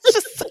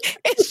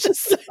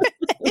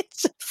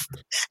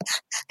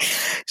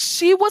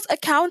she was a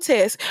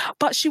countess,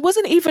 but she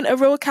wasn't even a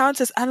real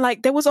countess. And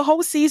like there was a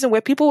whole season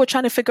where people were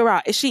trying to figure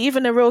out, is she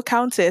even a real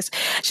countess?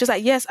 She was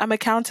like, yes, I'm a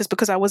countess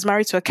because I was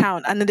married to a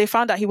count. And then they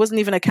found out he wasn't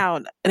even a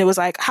count, and it was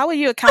like, how are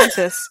you a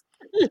countess?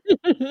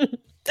 Do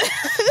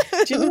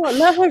you know what?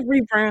 Let her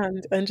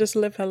rebrand and just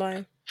live her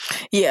life.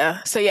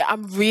 Yeah. So yeah,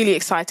 I'm really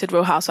excited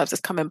Real Housewives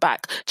is coming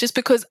back, just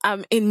because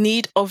I'm in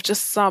need of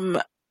just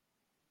some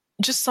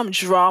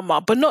drama,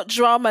 but not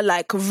drama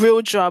like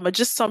real drama,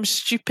 just some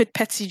stupid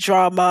petty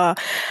drama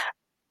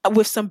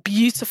with some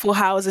beautiful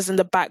houses in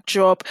the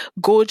backdrop,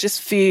 gorgeous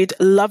food,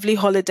 lovely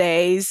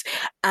holidays,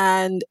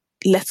 and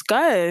let's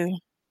go.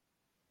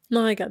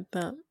 No, I get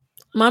that.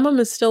 My mum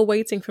is still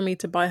waiting for me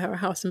to buy her a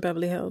house in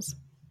Beverly Hills.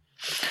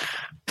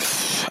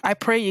 I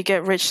pray you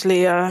get rich,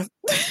 Leah.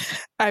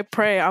 I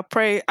pray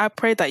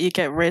that you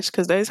get rich,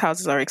 because those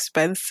houses are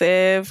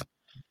expensive.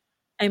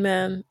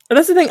 Amen. But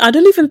that's the thing. I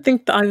don't even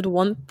think that I would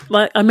want,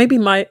 like, I maybe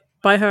might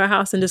buy her a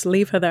house and just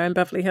leave her there in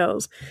Beverly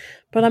Hills.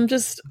 But I'm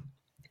just,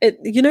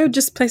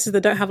 just places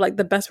that don't have like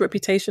the best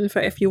reputation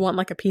for if you want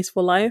like a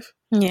peaceful life.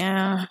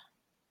 Yeah.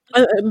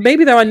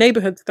 Maybe there are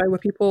neighborhoods though where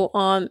people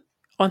aren't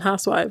on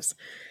Housewives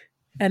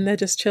and they're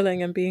just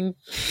chilling and being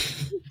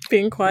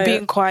quiet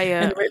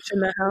and rich in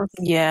their house.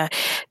 Yeah.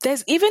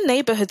 There's even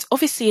neighborhoods,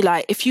 obviously,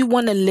 like if you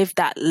want to live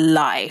that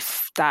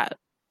life, that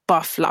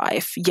buff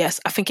life,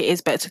 yes, I think it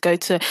is better to go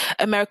to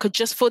America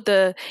just for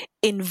the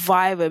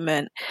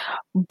environment.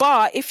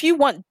 But if you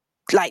want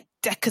like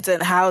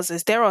decadent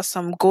houses, there are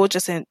some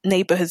gorgeous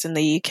neighborhoods in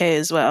the UK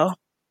as well.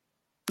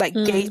 Like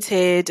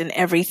gated and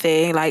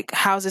everything, like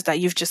houses that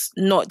you've just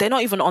they're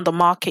not even on the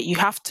market. You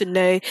have to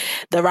know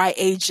the right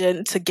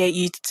agent to get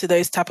you to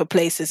those type of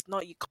places.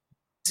 Not you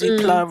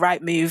Zoopla,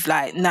 Rightmove,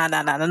 like nah,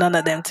 none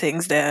of them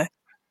things there.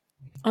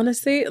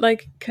 Honestly,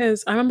 like,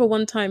 because I remember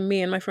one time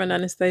me and my friend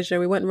Anastasia,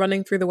 we went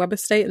running through the Webb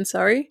Estate in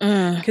Surrey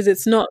because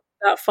it's not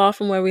that far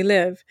from where we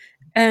live.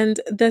 And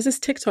there's this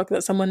TikTok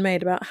that someone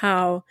made about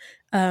how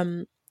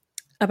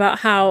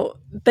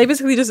they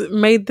basically just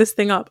made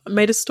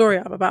a story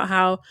up about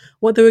how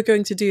what they were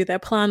going to do. Their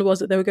plan was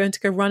that they were going to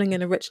go running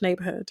in a rich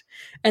neighborhood,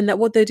 and that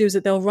what they do is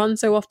that they'll run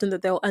so often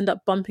that they'll end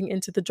up bumping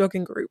into the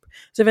jogging group.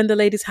 So then the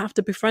ladies have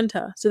to befriend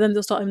her. So then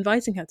they'll start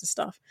inviting her to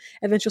stuff,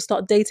 and then she'll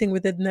start dating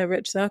within their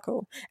rich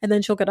circle, and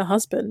then she'll get a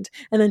husband,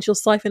 and then she'll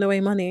siphon away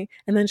money,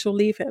 and then she'll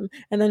leave him,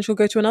 and then she'll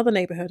go to another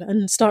neighborhood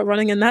and start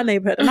running in that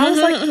neighborhood. And I was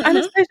like,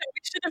 Anastasia,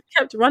 we should have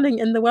kept running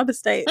in the Webb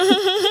Estate.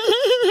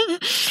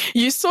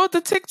 You saw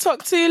the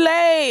TikTok too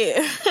late.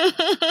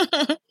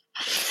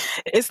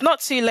 It's not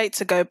too late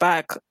to go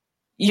back.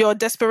 Your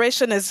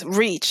desperation has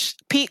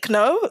reached peak,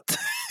 no?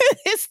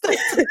 It's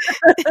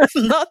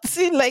not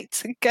too late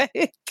to go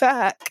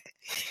back.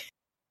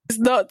 It's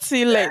not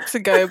too late to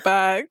go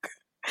back.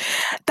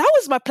 That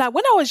was my plan.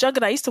 When I was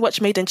younger, I used to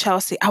watch Made in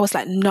Chelsea. I was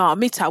like, nah,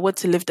 me too, I want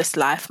to live this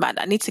life, man.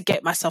 I need to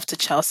get myself to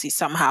Chelsea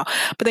somehow.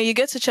 But then you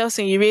get to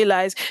Chelsea and you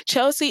realize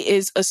Chelsea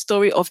is a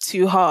story of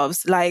two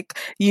halves. Like,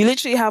 you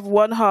literally have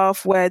one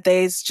half where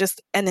there's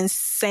just an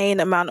insane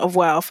amount of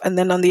wealth, and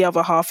then on the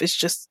other half is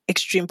just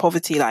extreme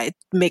poverty. Like, it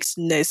makes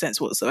no sense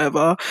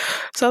whatsoever.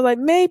 So I was like,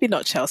 maybe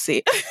not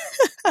Chelsea.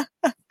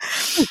 And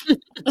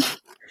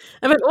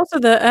then also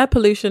the air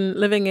pollution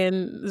living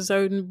in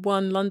Zone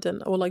 1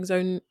 London, or like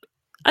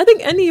I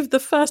think any of the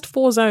first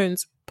 4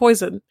 zones,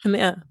 poison in the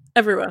air,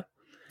 everywhere.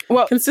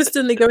 Well,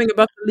 consistently going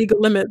above the legal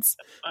limits.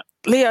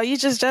 Leah, are you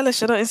just jealous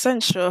you're not in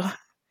Central?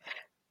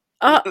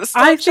 I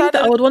think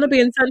that I would want to be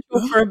in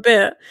Central for a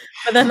bit.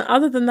 But then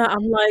other than that,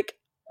 I'm like,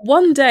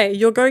 one day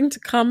you're going to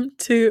come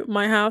to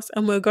my house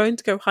and we're going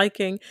to go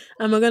hiking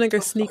and we're going to go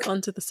sneak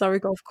onto the Surrey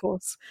Golf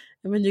Course.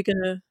 And then you're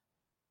going to...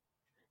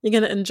 You're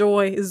going to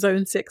enjoy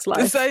Zone 6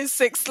 life. Zone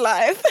 6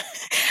 life.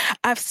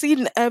 I've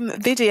seen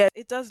video.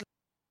 It does look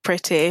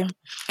pretty.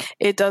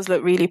 It does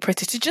look really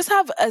pretty. To just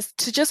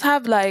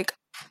have like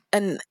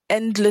an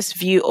endless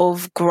view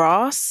of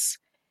grass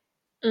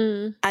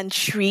and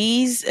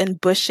trees and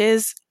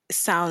bushes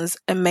sounds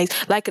amazing.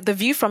 Like the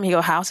view from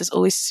your house is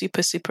always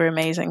super, super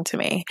amazing to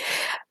me.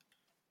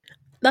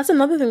 That's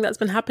another thing that's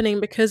been happening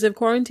because of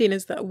quarantine,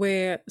 is that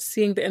we're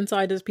seeing the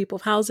inside of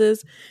people's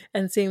houses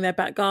and seeing their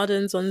back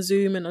gardens on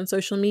Zoom and on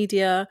social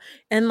media.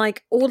 And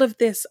like all of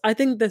this, I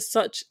think there's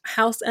such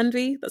house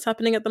envy that's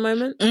happening at the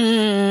moment.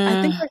 I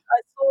think I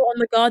saw on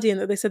The Guardian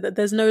that they said that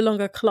there's no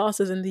longer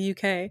classes in the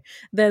UK.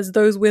 There's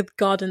those with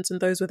gardens and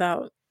those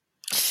without.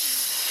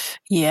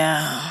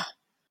 Yeah.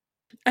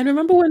 And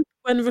remember when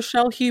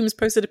Rochelle Humes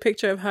posted a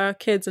picture of her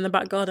kids in the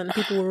back garden and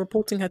people were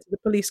reporting her to the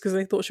police because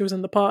they thought she was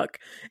in the park,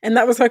 and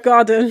that was her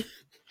garden.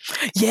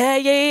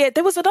 Yeah.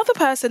 There was another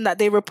person that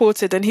they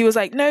reported and he was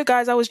like, no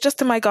guys, I was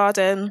just in my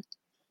garden.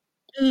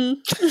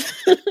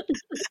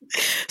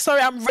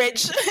 Sorry, I'm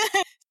rich.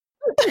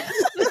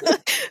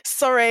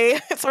 Sorry,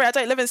 I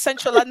don't live in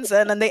central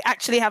London and they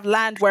actually have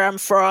land where I'm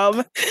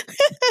from.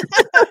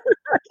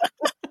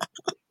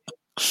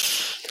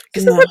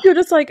 Because sometimes you're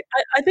just like,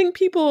 I think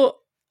people,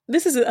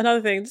 this is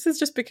another thing. This is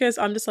just because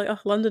I'm just like, oh,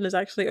 London is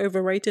actually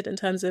overrated in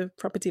terms of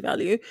property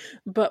value,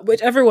 but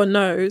which everyone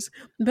knows.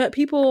 But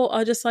people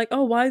are just like,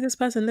 oh, why is this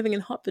person living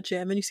in Hertfordshire?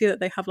 And then you see that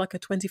they have like a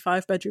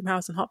 25-bedroom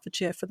house in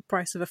Hertfordshire for the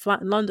price of a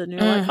flat in London.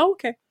 And you're like, oh,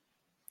 okay.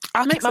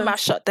 I'll keep my mouth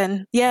shut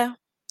then. Yeah.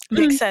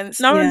 Makes sense.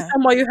 Now I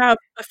understand why you have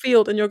a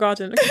field in your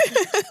garden.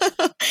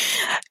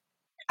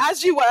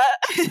 As you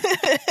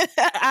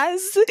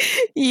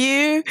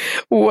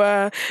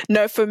were.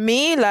 No, for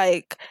me,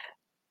 like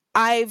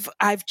I'm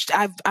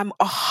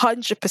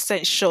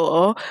 100%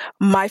 sure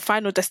my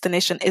final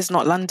destination is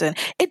not London.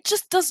 It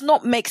just does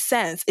not make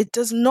sense. It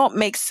does not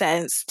make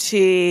sense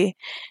to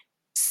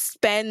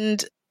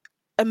spend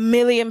 £1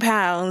 million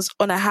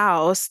on a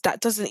house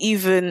that doesn't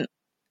even,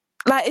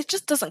 like, it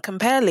just doesn't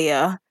compare,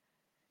 Leah.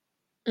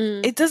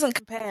 It doesn't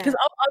compare. Because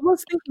I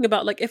was thinking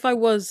about, like, if I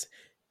was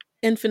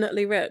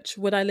infinitely rich,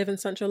 would I live in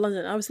central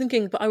London? I was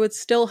thinking, but I would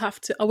still have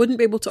to, I wouldn't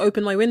be able to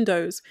open my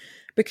windows,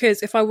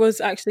 because if I was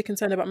actually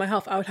concerned about my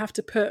health, I would have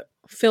to put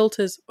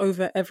filters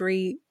over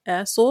every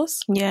air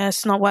source. Yeah,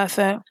 it's not worth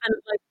it. And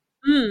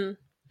like,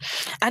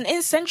 and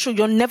in central,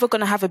 you're never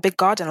going to have a big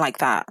garden like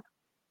that.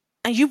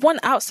 And you want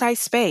outside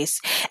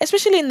space,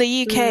 especially in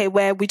the UK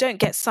where we don't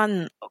get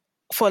sun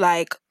for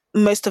like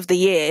most of the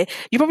year.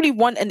 You probably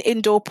want an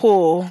indoor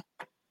pool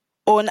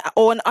or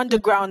an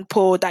underground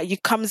pool that you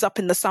comes up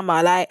in the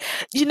summer. Like,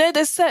 you know,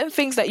 there's certain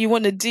things that you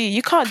want to do.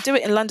 You can't do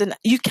it in London.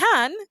 You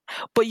can,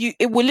 but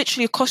it will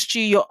literally cost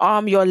you your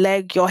arm, your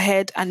leg, your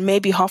head, and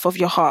maybe half of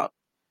your heart.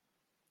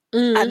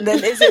 And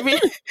then is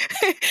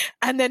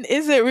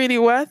it really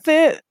worth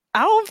it?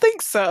 I don't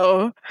think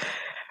so.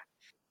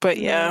 But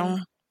yeah.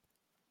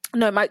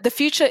 No, the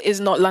future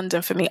is not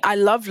London for me. I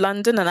love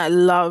London and I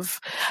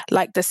love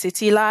like the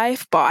city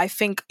life, but I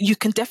think you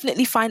can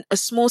definitely find a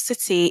small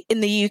city in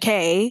the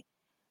UK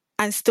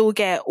and still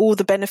get all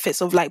the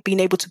benefits of like being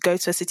able to go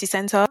to a city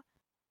centre.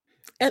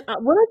 And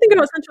when I think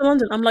about central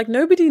London, I'm like,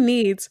 nobody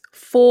needs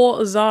 4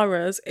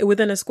 Zaras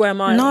within a square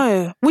mile.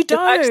 No, we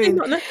don't. It's actually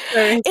not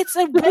necessary. It's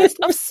a waste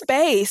of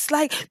space.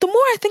 Like, the more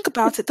I think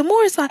about it, the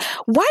more it's like,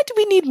 why do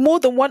we need more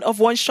than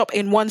one shop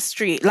in one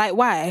street? Like,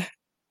 why?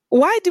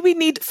 Why do we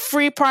need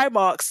 3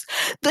 Primarks?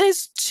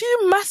 There's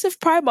 2 massive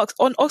Primarks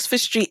on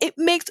Oxford Street. It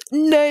makes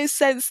no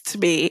sense to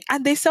me.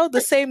 And they sell the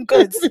same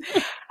goods.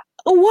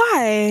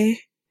 Why?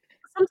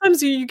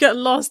 Sometimes you get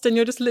lost and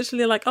you're just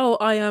literally like, oh,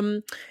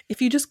 if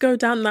you just go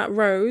down that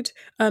road,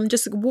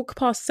 just walk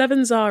past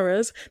 7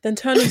 Zaras, then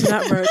turn into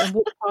that road and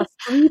walk past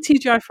 3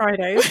 TGI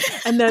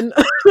Fridays, and then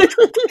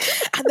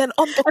and then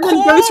on the corner,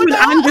 then go to an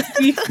Angus.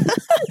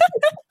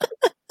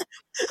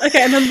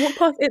 Okay, and then walk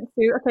past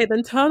Itsu. Okay,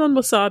 then turn on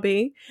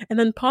Wasabi, and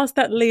then past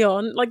that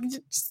Leon. Like,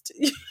 it's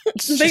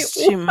just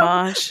too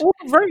much. All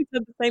roads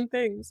are the same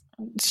things.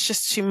 It's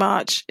just too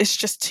much. It's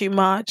too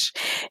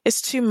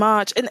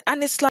much.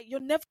 And it's like you're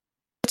never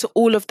to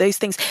all of those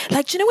things.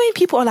 Like, do you know when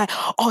people are like,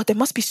 oh, there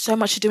must be so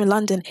much to do in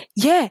London?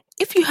 Yeah,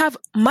 if you have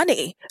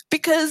money,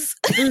 because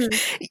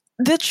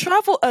the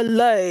travel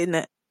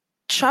alone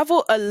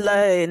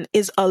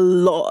is a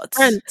lot.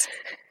 Rent.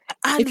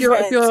 And if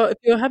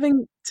you're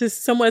having to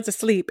somewhere to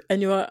sleep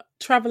and you're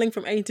traveling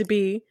from A to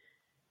B,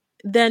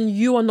 then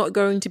you are not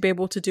going to be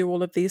able to do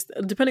all of these,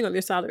 depending on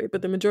your salary.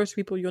 But the majority of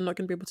people, you're not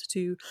going to be able to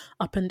do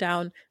up and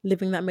down,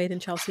 living that made in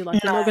Chelsea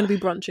life. You're not going to be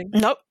brunching.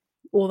 Nope.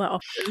 All that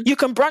often. You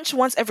can brunch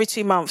once every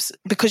 2 months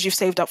because you've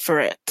saved up for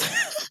it.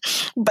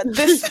 But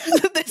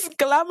this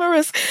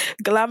glamorous,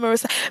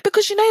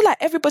 because, you know, like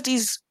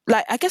everybody's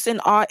like, I guess in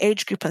our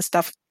age group and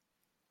stuff,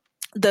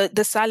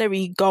 the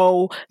salary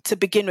goal to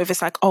begin with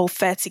is like, oh,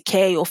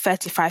 30k or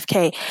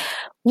 35k.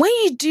 When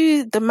you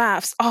do the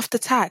maths after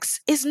tax,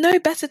 is no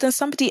better than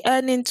somebody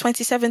earning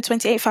 27,000,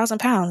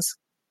 £28,000.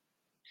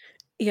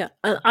 Yeah,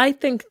 and I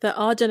think that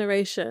our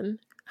generation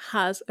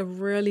has a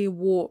really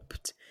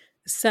warped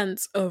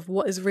sense of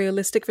what is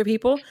realistic for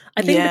people.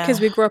 I think because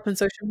we grew up on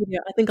social media,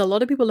 I think a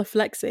lot of people are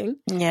flexing.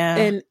 Yeah.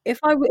 And if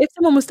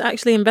someone was to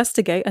actually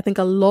investigate, I think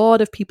a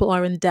lot of people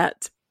are in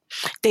debt.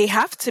 They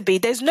have to be.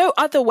 There's no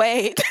other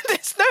way.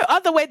 There's no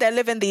other way they're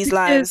living these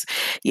lives.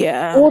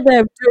 Yeah. Or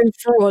they're doing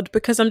fraud,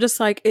 because I'm just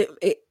like,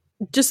 it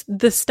just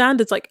the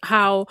standards, like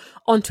how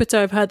on Twitter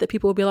I've heard that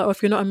people will be like, oh,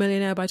 if you're not a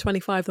millionaire by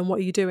 25, then what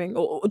are you doing?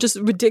 Or just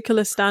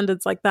ridiculous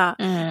standards like that.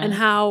 And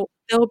how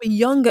there will be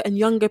younger and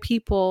younger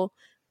people,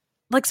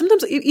 like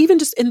sometimes even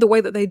just in the way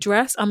that they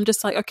dress, I'm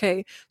just like,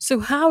 okay, so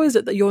how is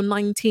it that you're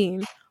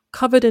 19,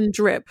 covered in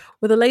drip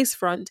with a lace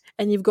front,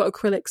 and you've got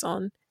acrylics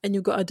on and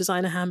you've got a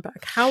designer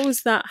handbag? How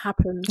has that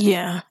happened?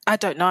 Yeah, I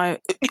don't know.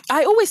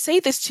 I always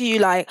say this to you,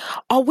 like,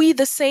 are we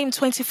the same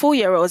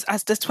 24-year-olds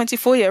as the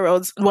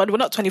 24-year-olds? Well, we're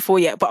not 24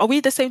 yet, but are we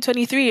the same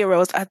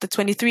 23-year-olds as the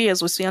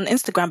 23-year-olds we see on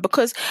Instagram?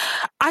 Because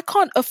I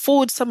can't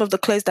afford some of the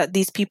clothes that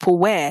these people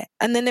wear.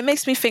 And then it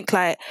makes me think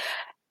like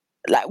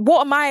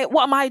what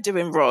am I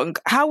doing wrong?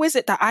 How is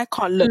it that I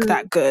can't look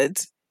that good?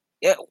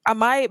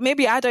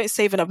 Maybe I don't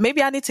save enough.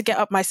 Maybe I need to get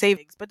up my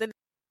savings. But then,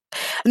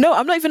 no,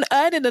 I'm not even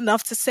earning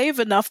enough to save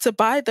enough to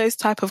buy those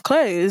type of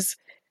clothes.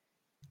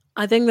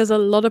 I think there's a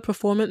lot of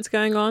performance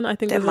going on. I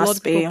think there's a lot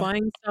of people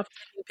buying stuff,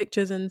 taking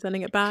pictures and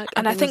sending it back.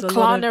 And I think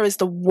Klarna is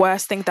the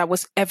worst thing that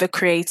was ever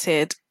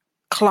created.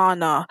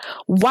 Klarna.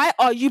 Why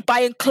are you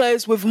buying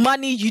clothes with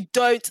money you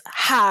don't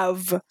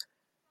have?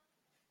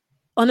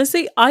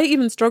 Honestly, I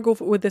even struggle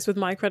with this with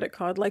my credit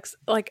card. Like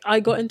I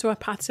got into a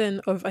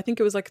pattern of, I think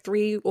it was like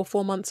 3 or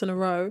 4 months in a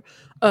row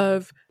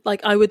of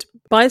like, I would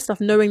buy stuff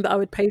knowing that I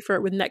would pay for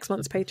it with next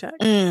month's paycheck.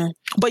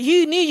 But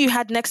you knew you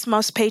had next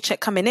month's paycheck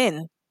coming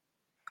in.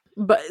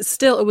 But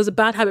still, it was a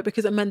bad habit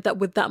because it meant that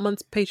with that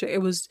month's paycheck,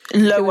 it was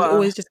lower. It was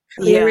always just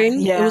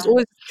clearing. Yeah. It was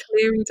always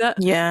clearing debt.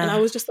 Yeah. And I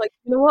was just like,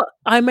 you know what?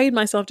 I made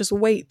myself just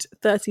wait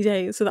 30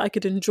 days so that I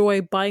could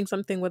enjoy buying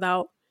something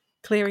without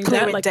clearing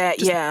debt. Like,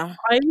 debt, yeah.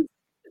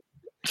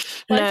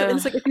 No.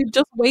 It's like if you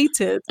just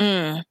waited.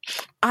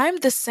 I'm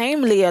the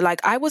same, Leah.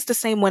 Like I was the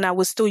same when I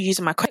was still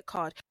using my credit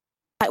card.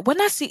 Like when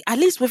I see, at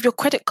least with your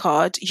credit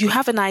card, you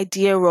have an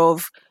idea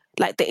of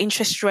like the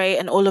interest rate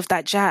and all of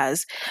that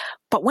jazz.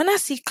 But when I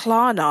see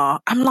Klarna,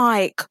 I'm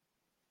like,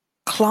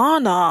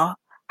 Klarna?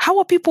 How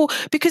are people?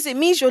 Because it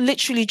means you're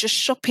literally just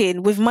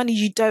shopping with money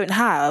you don't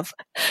have.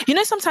 You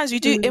know, sometimes you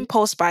do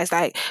impulse buys.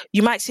 Like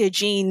you might see a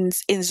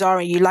jeans in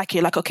Zara and you like it.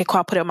 You're like, okay, cool,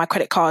 I'll put it on my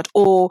credit card.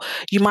 Or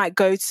you might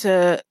go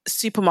to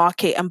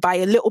supermarket and buy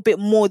a little bit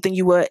more than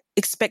you were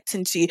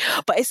expecting to.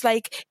 But it's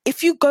like,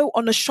 if you go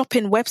on a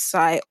shopping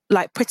website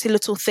like Pretty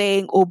Little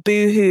Thing or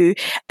Boohoo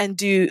and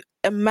do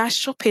a mass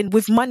shopping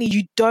with money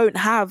you don't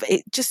have,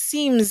 it just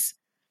seems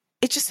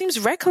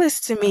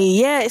reckless to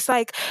me. Yeah, it's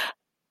like,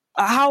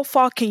 how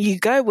far can you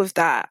go with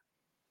that?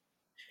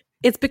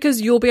 It's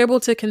because you'll be able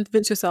to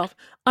convince yourself,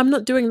 I'm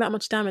not doing that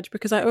much damage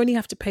because I only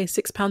have to pay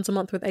 £6 a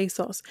month with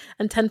ASOS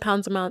and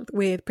 £10 a month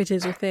with Pretty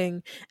Little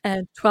Thing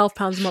and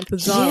 £12 a month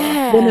with Zara.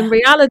 Yeah. When in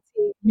reality,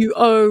 you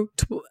owe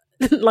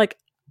like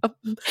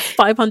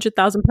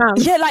 £500,000.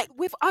 Yeah, like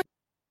with us,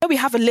 we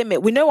have a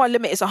limit. We know our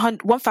limit is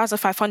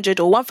 1,500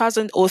 or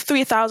 1,000 or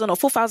 3,000 or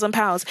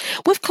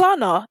 £4,000. With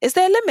Klarna, is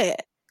there a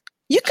limit?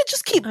 You could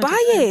just keep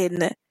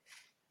buying.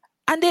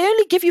 And they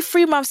only give you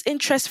 3 months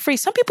interest free.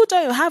 Some people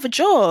don't have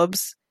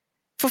jobs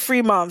for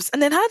 3 months.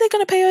 And then how are they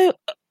going to pay?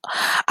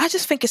 I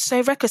just think it's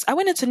so reckless. I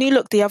went into New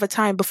Look the other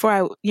time before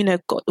I,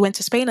 went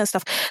to Spain and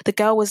stuff. The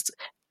girl was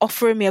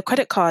offering me a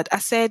credit card. I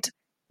said,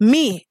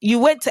 you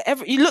looked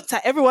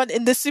at everyone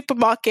in the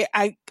supermarket.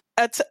 I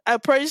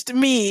approached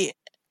me.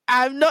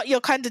 I'm not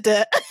your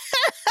candidate.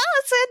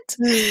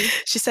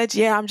 She said,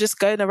 yeah, I'm just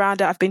going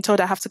around it. I've been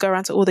told I have to go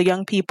around to all the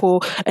young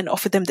people and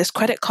offer them this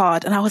credit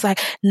card. And I was like,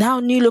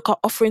 now New Look are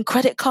offering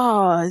credit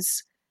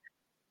cards.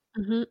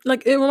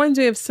 Like it reminds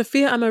me of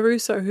Sophia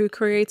Amoruso, who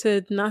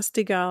created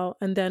Nasty Gal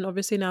and then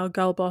obviously now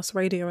Girl Boss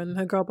Radio and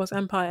her Girl Boss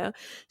Empire.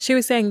 She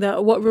was saying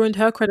that what ruined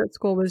her credit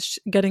score was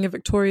getting a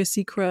Victoria's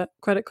Secret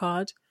credit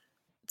card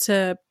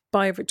to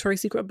buy a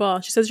Victoria's Secret bra.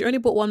 She says she only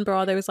bought one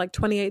bra, there was like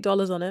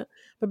 $28 on it,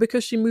 but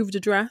because she moved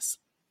address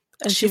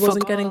and she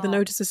wasn't getting the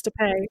notices to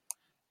pay,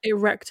 it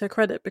wrecked her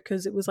credit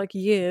because it was like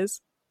years.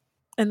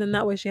 And then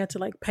that way she had to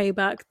like pay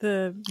back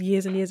the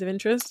years and years of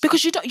interest.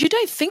 Because you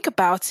don't think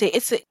about it.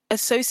 It's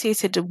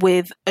associated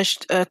with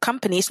a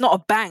company. It's not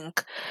a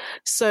bank.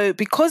 So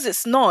because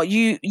it's not,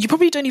 you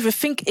probably don't even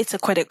think it's a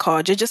credit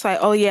card. You're just like,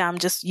 oh yeah, I'm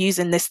just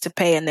using this to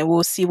pay and then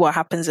we'll see what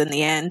happens in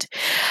the end.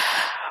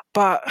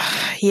 But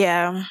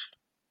yeah,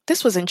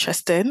 this was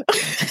interesting.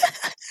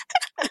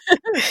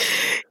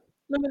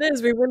 No, it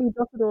is. We really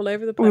dotted all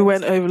over the place. We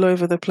went all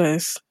over the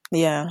place.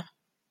 Yeah.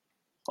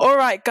 All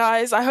right,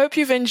 guys. I hope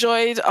you've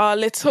enjoyed our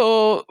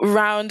little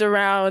round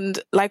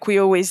around like we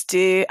always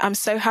do. I'm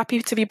so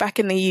happy to be back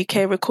in the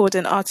UK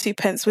recording our 2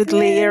 pence with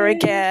Leah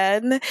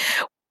again.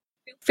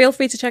 Feel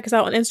free to check us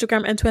out on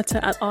Instagram and Twitter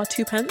at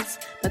our2pence.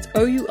 That's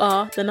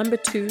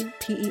OUR2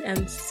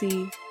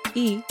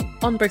 PENCE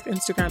on both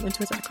Instagram and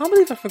Twitter. I can't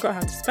believe I forgot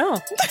how to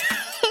spell.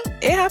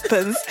 It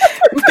happens.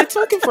 We've been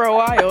talking for a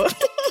while.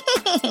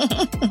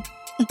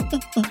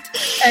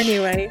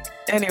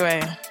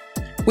 Anyway,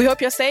 we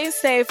hope you're staying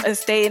safe and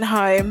staying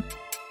home.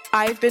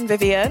 I've been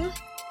Vivian.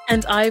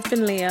 And I've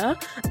been Leah.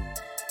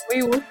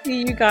 We will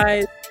see you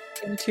guys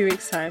in 2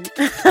 weeks' time.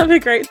 Have a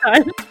great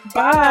time.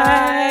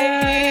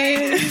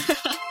 Bye.